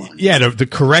right one. Yeah, the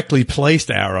correctly placed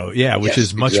arrow. Yeah, which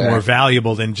is much more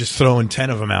valuable than just throwing 10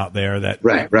 of them out there. That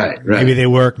right. Maybe they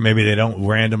work, maybe they don't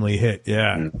randomly hit.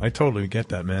 Yeah, I totally get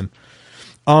that, man.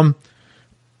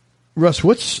 Russ,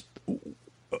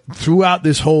 throughout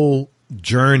this whole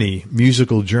journey,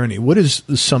 musical journey, what is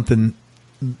something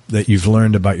that you've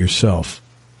learned about yourself?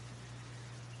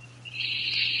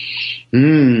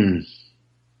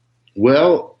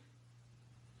 Well,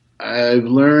 I've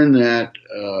learned that,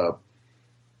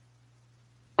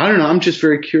 I don't know. I'm just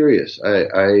very curious.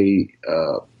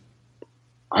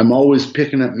 I'm always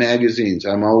picking up magazines.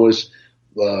 I'm always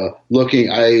looking.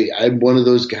 I'm one of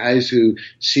those guys who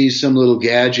sees some little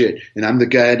gadget, and I'm the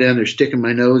guy down there sticking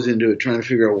my nose into it, trying to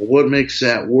figure out, well, what makes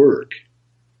that work.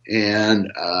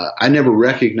 And I never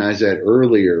recognized that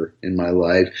earlier in my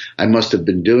life. I must have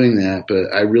been doing that,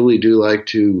 but I really do like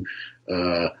to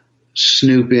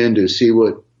snoop in to see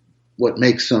what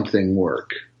makes something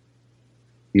work.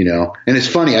 You know, and it's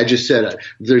funny. I just said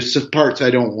there's some parts I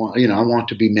don't want. You know, I want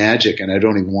to be magic, and I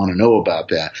don't even want to know about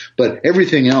that. But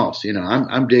everything else, you know,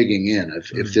 I'm digging in.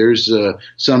 If there's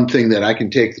something that I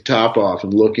can take the top off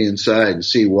and look inside and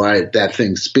see why that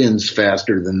thing spins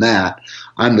faster than that,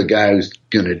 I'm the guy who's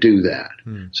going to do that.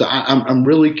 So I'm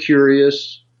really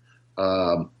curious.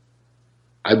 I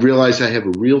realize I have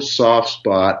a real soft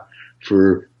spot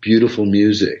for beautiful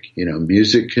music. You know,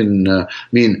 music can.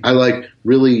 I like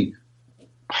really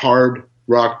hard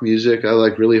rock music. I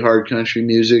like really hard country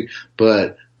music,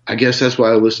 but I guess that's why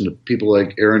I listen to people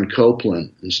like Aaron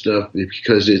Copland and stuff,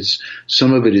 because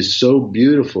some of it is so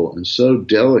beautiful and so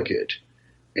delicate.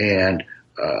 And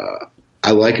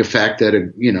I like the fact that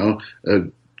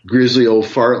a grizzly old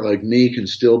fart like me can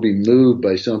still be moved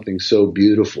by something so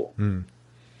beautiful.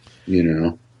 You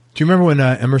know. Do you remember when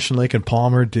Emerson, Lake and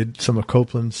Palmer did some of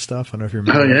Copeland's stuff? I don't know if you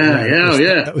remember. Oh,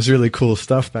 yeah. That was really cool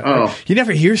stuff back then. You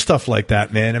never hear stuff like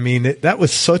that, man. I mean, that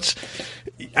was such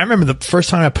 – I remember the first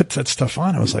time I put that stuff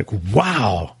on, I was like,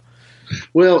 wow.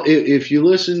 Well, if you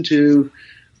listen to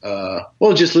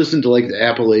just listen to like the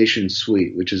Appalachian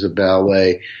Suite, which is a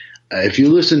ballet. If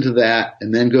you listen to that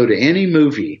and then go to any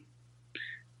movie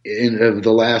of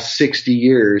the last 60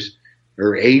 years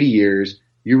or 80 years,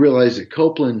 you realize that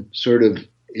Copeland sort of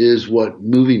is what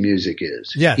movie music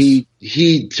is. Yes.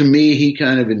 To me, he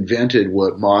kind of invented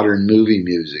what modern movie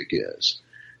music is.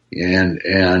 And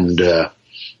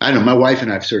I don't know, my wife and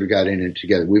I have sort of got in it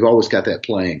together. We've always got that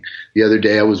playing. The other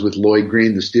day I was with Lloyd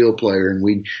Green, the steel player,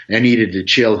 and I needed to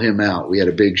chill him out. We had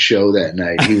a big show that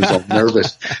night. He was all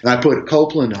nervous. And I put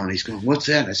Copeland on. He's going, what's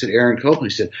that? And I said, Aaron Copland.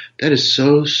 He said, that is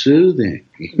so soothing.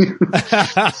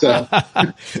 So.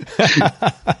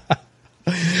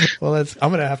 Well, I'm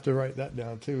going to have to write that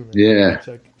down too, man. Yeah.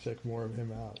 Check more of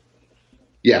him out.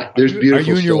 Yeah, there's beautiful stuff. Are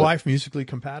you and your stuff. wife musically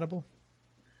compatible?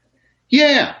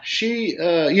 Yeah, she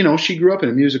grew up in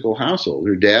a musical household.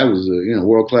 Her dad was a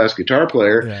world-class guitar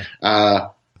player. Yeah.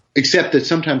 Except that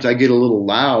sometimes I get a little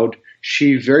loud.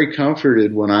 She's very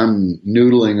comforted when I'm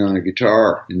noodling on a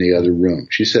guitar in the other room.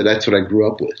 She said that's what I grew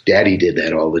up with. Daddy did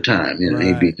that all the time. Right.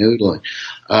 He'd be noodling.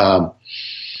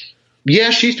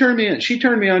 Yeah, she turned me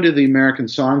on to the American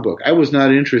Songbook. I was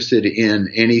not interested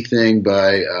in anything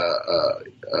by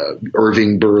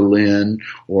Irving Berlin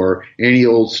or any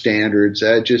old standards.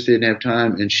 I just didn't have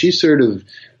time. And she sort of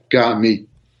got me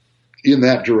in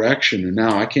that direction, and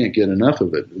now I can't get enough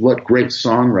of it. What great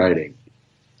songwriting.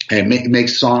 And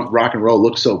makes rock and roll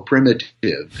look so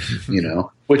primitive,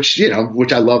 which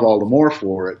I love all the more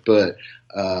for it. But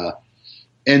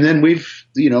and then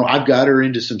I've got her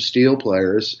into some steel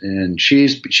players, and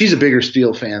she's a bigger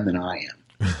steel fan than I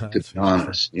am, to be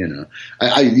honest.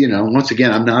 I once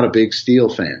again, I'm not a big steel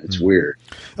fan. It's weird.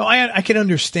 Oh, I can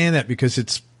understand that,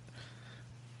 because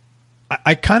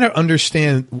I kind of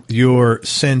understand your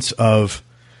sense of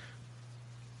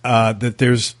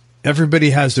that everybody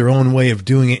has their own way of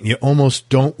doing it, and you almost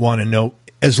don't want to know,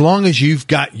 as long as you've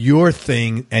got your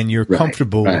thing and you're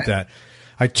comfortable with that.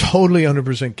 I totally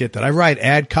 100% get that. I write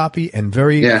ad copy, and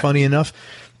funny enough,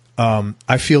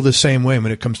 I feel the same way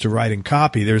when it comes to writing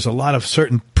copy. There's a lot of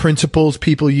certain principles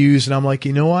people use, and I'm like,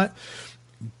 you know what?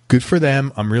 Good for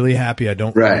them. I'm really happy. I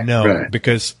don't want to know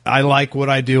because I like what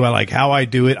I do. I like how I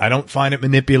do it. I don't find it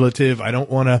manipulative. I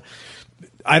don't want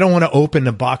to open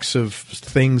a box of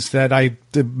things that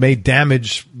may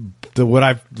damage what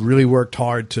I've really worked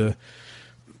hard to.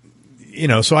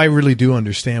 So I really do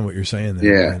understand what you're saying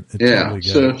there. Yeah.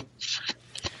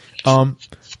 Totally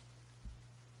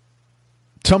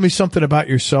tell me something about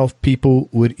yourself people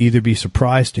would either be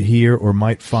surprised to hear or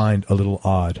might find a little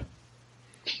odd.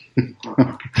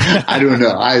 I don't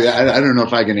know. I don't know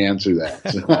if I can answer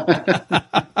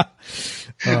that.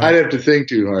 So. I'd have to think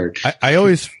too hard. I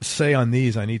always say on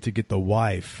these, I need to get the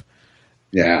wife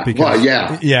Yeah. Because,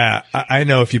 well, yeah. I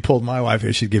know if you pulled my wife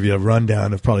here, she'd give you a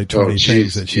rundown of probably 20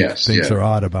 things that she thinks are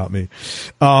odd about me.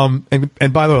 And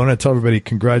by the way, I want to tell everybody,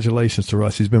 congratulations to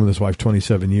Russ. He's been with his wife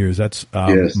 27 years. That's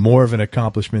more of an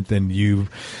accomplishment than you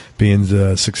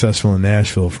being successful in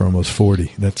Nashville for almost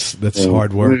 40. That's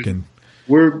hard work.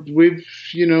 We've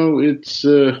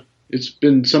it's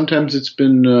been sometimes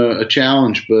a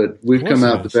challenge, but we've come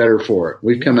out the better for it.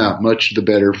 We've come out much the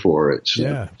better for it. So.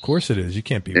 Yeah, of course it is. You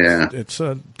can't be. Yeah. It's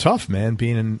tough, man,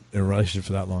 being in a relationship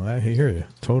for that long. I hear you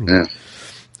totally.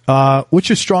 Yeah. What's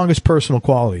your strongest personal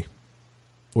quality,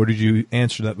 or did you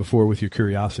answer that before with your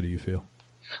curiosity? You feel?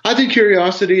 I think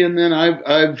curiosity, and then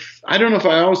I don't know if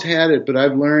I always had it, but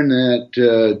I've learned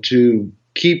that to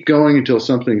keep going until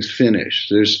something's finished.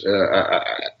 There's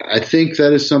I think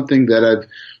that is something that I've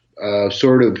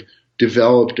sort of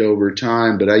developed over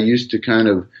time, but I used to kind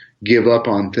of give up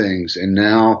on things. And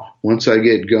now once I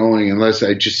get going, unless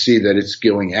I just see that it's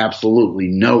going absolutely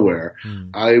nowhere,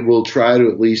 I will try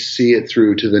to at least see it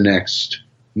through to the next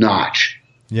notch.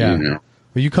 Yeah. You know?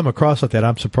 Well, you come across like that.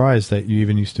 I'm surprised that you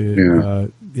even used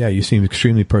to, you seem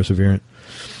extremely perseverant.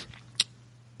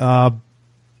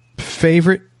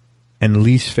 Favorite and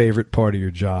least favorite part of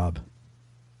your job?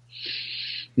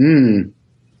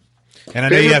 And I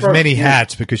know you have many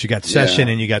hats because you got session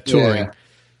and you got touring. Yeah.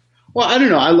 Well, I don't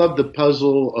know. I love the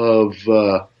puzzle of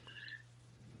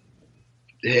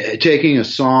taking a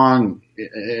song,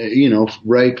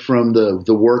 right from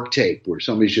the work tape where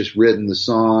somebody's just written the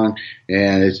song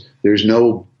and there's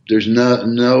no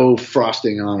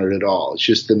frosting on it at all. It's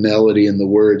just the melody and the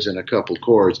words and a couple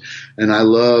chords. And I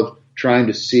love trying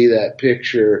to see that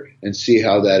picture and see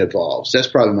how that evolves. That's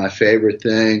probably my favorite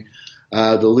thing.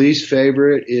 The least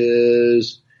favorite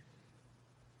is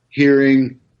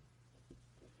hearing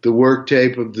the work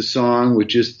tape of the song with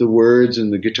just the words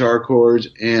and the guitar chords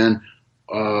and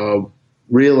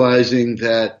realizing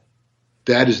that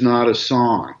is not a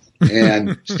song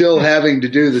and still having to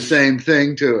do the same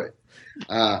thing to it.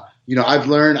 I've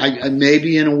learned,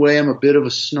 maybe in a way I'm a bit of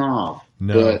a snob,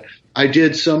 but I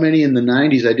did so many in the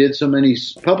 90s. I did so many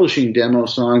publishing demo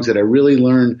songs that I really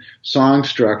learned song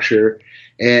structure.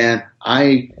 And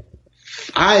I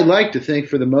like to think,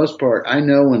 for the most part, I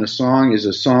know when a song is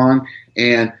a song,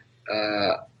 and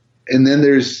then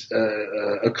there's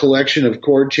a collection of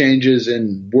chord changes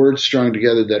and words strung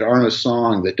together that aren't a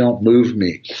song, that don't move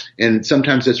me. And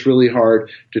sometimes it's really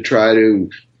hard to try to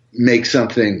make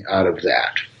something out of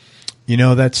that.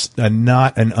 That's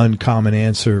not an uncommon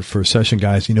answer for session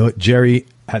guys. You know what? Jerry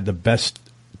had the best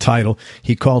title.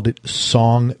 He called it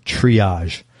song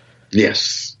triage.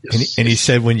 Yes. And he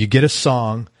said, when you get a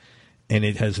song and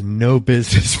it has no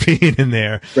business being in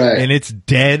there, right, and it's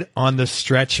dead on the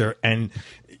stretcher, and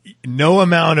no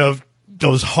amount of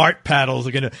those heart paddles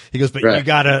are going to, he goes, but you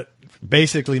got to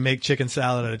basically make chicken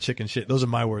salad out of chicken shit. Those are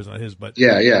my words, not his, but.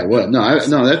 Yeah. Well, no,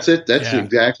 that's it. That's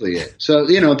exactly it. So,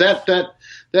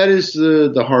 that is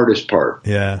the hardest part.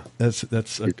 Yeah. That's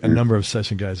a number of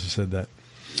session guys have said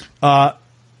that.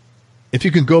 If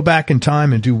you could go back in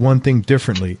time and do one thing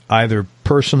differently, either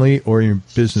personally or in your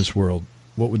business world,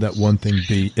 what would that one thing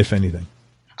be, if anything?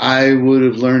 I would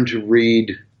have learned to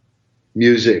read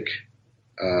music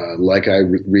like I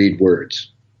read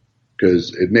words,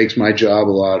 because it makes my job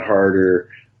a lot harder.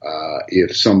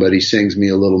 If somebody sings me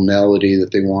a little melody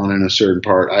that they want in a certain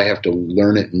part, I have to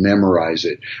learn it and memorize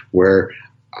it, where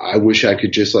I wish I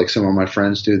could just, like some of my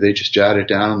friends do, they just jot it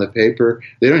down on the paper.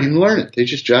 They don't even learn it. They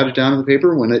just jot it down on the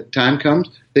paper. When the time comes,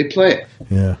 they play it.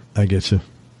 Yeah, I get you.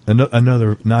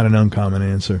 Another, not an uncommon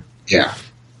answer. Yeah.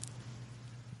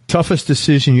 Toughest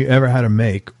decision you ever had to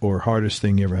make, or hardest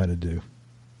thing you ever had to do?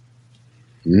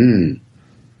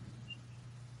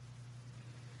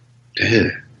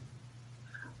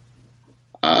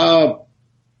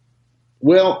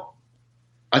 Well,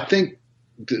 I think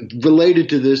related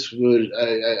to this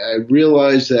I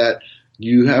realize that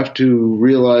you have to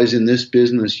realize in this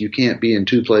business you can't be in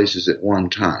two places at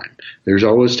one time. There's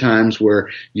always times where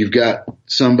you've got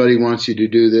somebody wants you to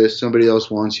do this, somebody else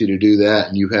wants you to do that,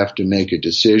 and you have to make a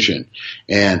decision.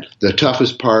 And the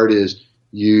toughest part is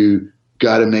you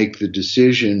got to make the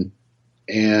decision,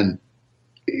 and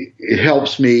it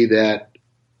helps me that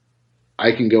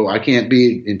I can't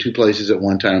be in two places at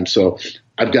one time, so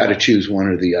I've got to choose one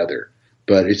or the other.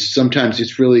 But sometimes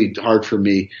it's really hard for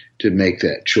me to make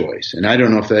that choice. And I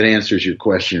don't know if that answers your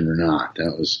question or not.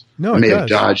 I may have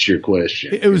dodged your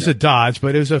question. It was a dodge,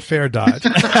 but it was a fair dodge.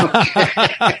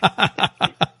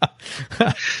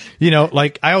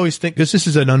 Like I always think, because this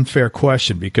is an unfair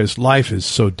question, because life is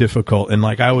so difficult. And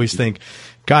like I always think,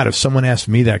 God, if someone asked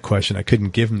me that question, I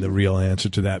couldn't give them the real answer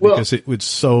to that, because it was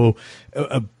so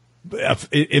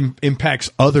it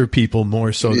impacts other people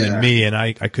more so than me, and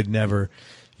I could never,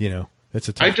 that's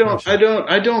a tough question.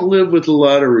 I don't live with a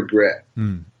lot of regret.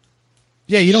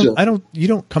 Yeah, you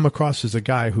don't come across as a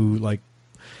guy who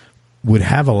would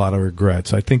have a lot of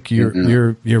regrets. I think you're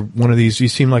one of these. You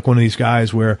seem like one of these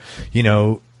guys where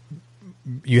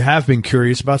you have been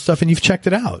curious about stuff and you've checked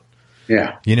it out.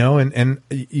 Yeah, and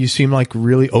you seem like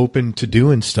really open to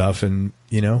doing stuff, and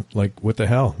what the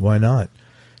hell? Why not?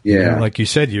 Yeah, like you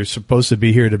said, you're supposed to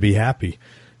be here to be happy.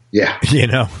 Yeah,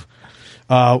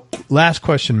 Last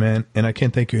question, man, and I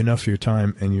can't thank you enough for your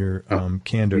time and your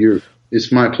candor.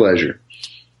 It's my pleasure.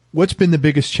 What's been the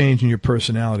biggest change in your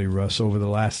personality, Russ, over the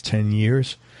last 10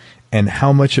 years? And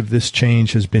how much of this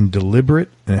change has been deliberate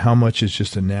and how much is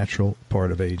just a natural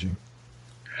part of aging?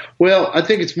 Well, I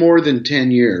think it's more than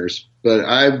 10 years, but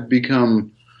I've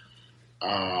become,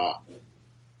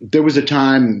 there was a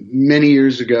time many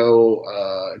years ago,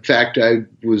 in fact, I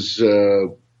was,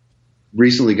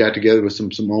 recently got together with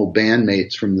some old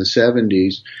bandmates from the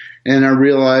 70s, and I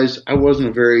realized I wasn't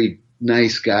a very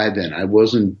nice guy then. I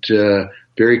wasn't,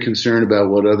 very concerned about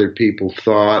what other people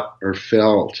thought or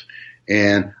felt.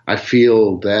 And I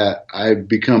feel that I've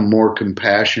become more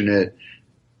compassionate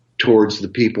towards the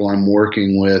people I'm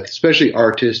working with, especially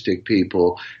artistic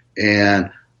people. And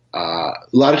a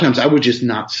lot of times I would just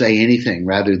not say anything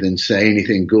rather than say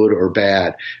anything good or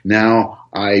bad. Now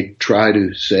I try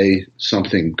to say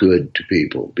something good to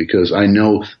people because I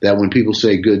know that when people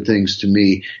say good things to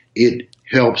me, it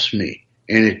helps me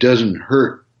and it doesn't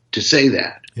hurt to say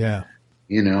that. Yeah.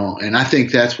 And I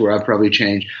think that's where I've probably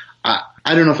changed. I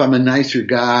don't know if I'm a nicer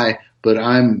guy, but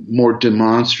I'm more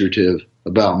demonstrative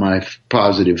about my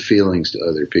positive feelings to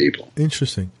other people.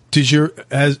 Interesting.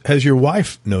 Has your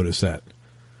wife noticed that?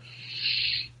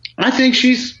 I think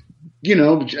she's,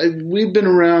 we've been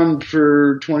around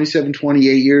for 27,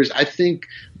 28 years. I think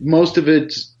most of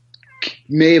it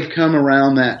may have come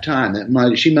around that time.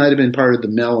 She might have been part of the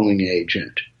mellowing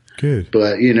agent. Good.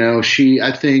 But,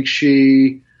 I think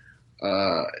she,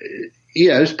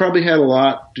 it's probably had a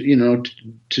lot,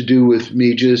 to do with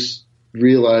me just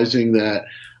realizing that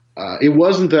it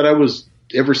wasn't that I was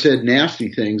ever said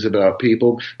nasty things about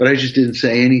people, but I just didn't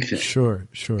say anything. Sure.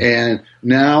 And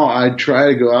now I try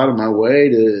to go out of my way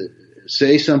to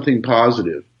say something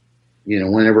positive,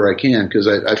 whenever I can, because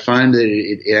I find that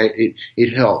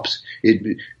it helps.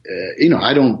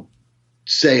 I don't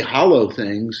say hollow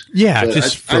things. Yeah, but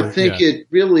I think it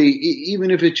really,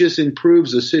 even if it just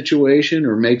improves a situation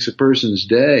or makes a person's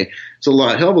day, it's hell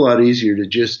of a lot easier to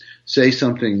just say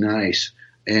something nice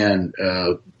and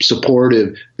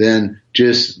supportive than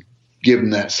just give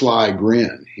them that sly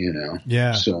grin,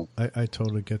 Yeah. So I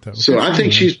totally get that. So I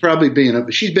think she's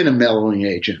probably she's been a mellowing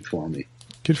agent for me.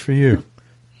 Good for you.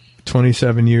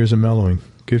 27 years of mellowing.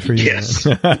 Good for you. Yes.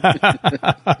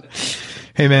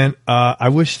 Hey man, I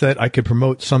wish that I could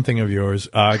promote something of yours.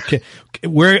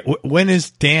 When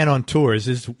is Dan on tour? Is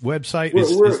his website?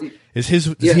 Does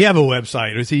he have a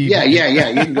website? Or is he? Yeah.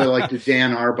 You can go to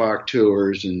Dan Auerbach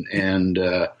tours and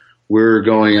we're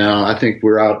going out. I think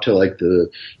we're out till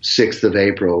the 6th of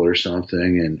April or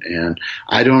something. And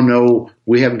I don't know.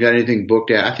 We haven't got anything booked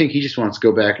out. I think he just wants to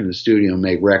go back in the studio and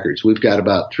make records. We've got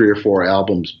about 3 or 4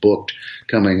 albums booked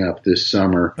coming up this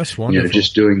summer. That's wonderful.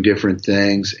 Just doing different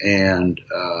things. And,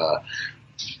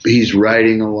 he's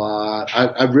writing a lot.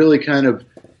 I've really kind of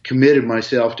committed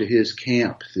myself to his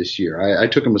camp this year. I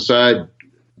took him aside,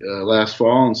 last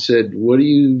fall and said, what do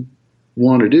you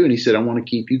want to do? And he said, I want to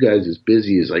keep you guys as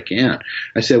busy as I can.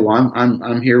 I said, well,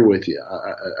 I'm here with you.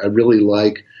 I really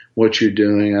like what you're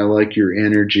doing. I like your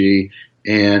energy,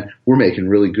 and we're making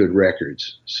really good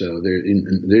records. So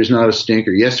there's not a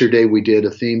stinker. Yesterday we did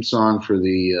a theme song for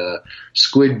the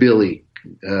Squidbilly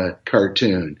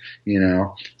cartoon,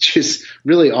 just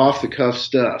really off the cuff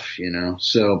stuff,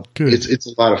 so good. It's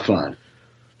a lot of fun.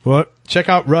 Well, check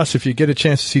out Russ if you get a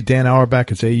chance to see Dan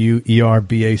Auerbach. It's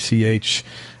Auerbach.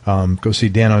 Go see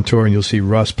Dan on tour, and you'll see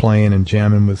Russ playing and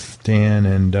jamming with Dan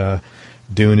and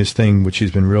doing his thing, which he's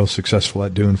been real successful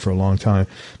at doing for a long time.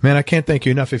 Man, I can't thank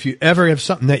you enough. If you ever have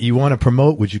something that you want to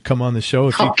promote, would you come on the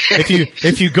show?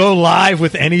 If you go live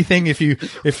with anything,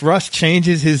 if Russ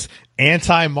changes his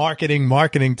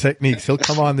marketing techniques, he'll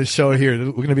come on the show here.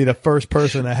 We're going to be the first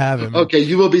person to have him. Okay,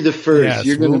 you will be the first. Yes,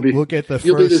 You'll be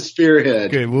the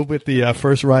spearhead. Good. We'll get the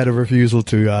first right of refusal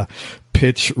to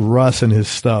pitch Russ and his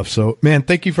stuff. So, man,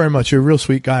 thank you very much. You're a real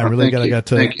sweet guy. I really got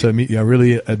to meet you. I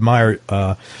really admire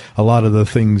a lot of the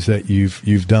things that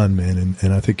you've done, man,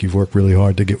 and I think you've worked really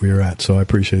hard to get where you're at. So I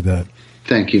appreciate that.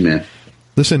 Thank you, man.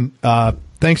 Listen,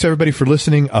 Thanks, everybody, for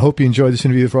listening. I hope you enjoyed this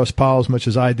interview with Russ Pahl as much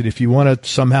as I did. If you want to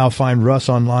somehow find Russ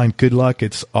online, good luck.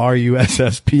 It's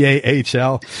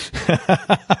RUSSPAHL.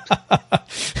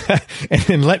 And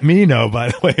then let me know, by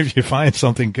the way, if you find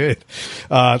something good.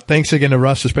 Thanks again to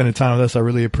Russ for spending time with us. I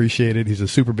really appreciate it. He's a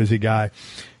super busy guy.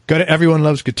 Go to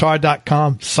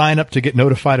everyonelovesguitar.com. Sign up to get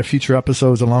notified of future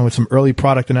episodes along with some early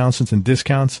product announcements and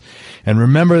discounts. And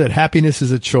remember that happiness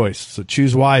is a choice, so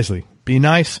choose wisely. Be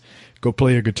nice. Go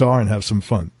play your guitar and have some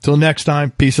fun. Till next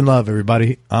time, peace and love,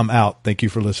 everybody. I'm out. Thank you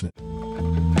for listening.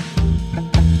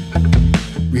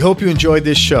 We hope you enjoyed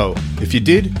this show. If you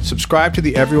did, subscribe to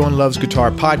the Everyone Loves Guitar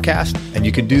podcast, and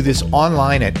you can do this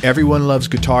online at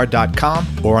everyonelovesguitar.com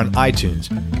or on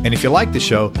iTunes. And if you like the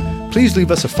show, please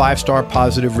leave us a 5-star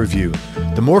positive review.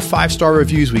 The more 5-star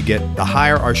reviews we get, the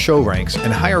higher our show ranks,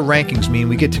 and higher rankings mean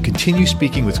we get to continue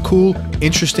speaking with cool,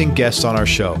 interesting guests on our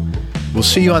show. We'll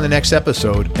see you on the next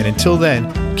episode, and until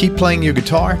then, keep playing your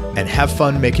guitar and have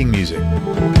fun making music.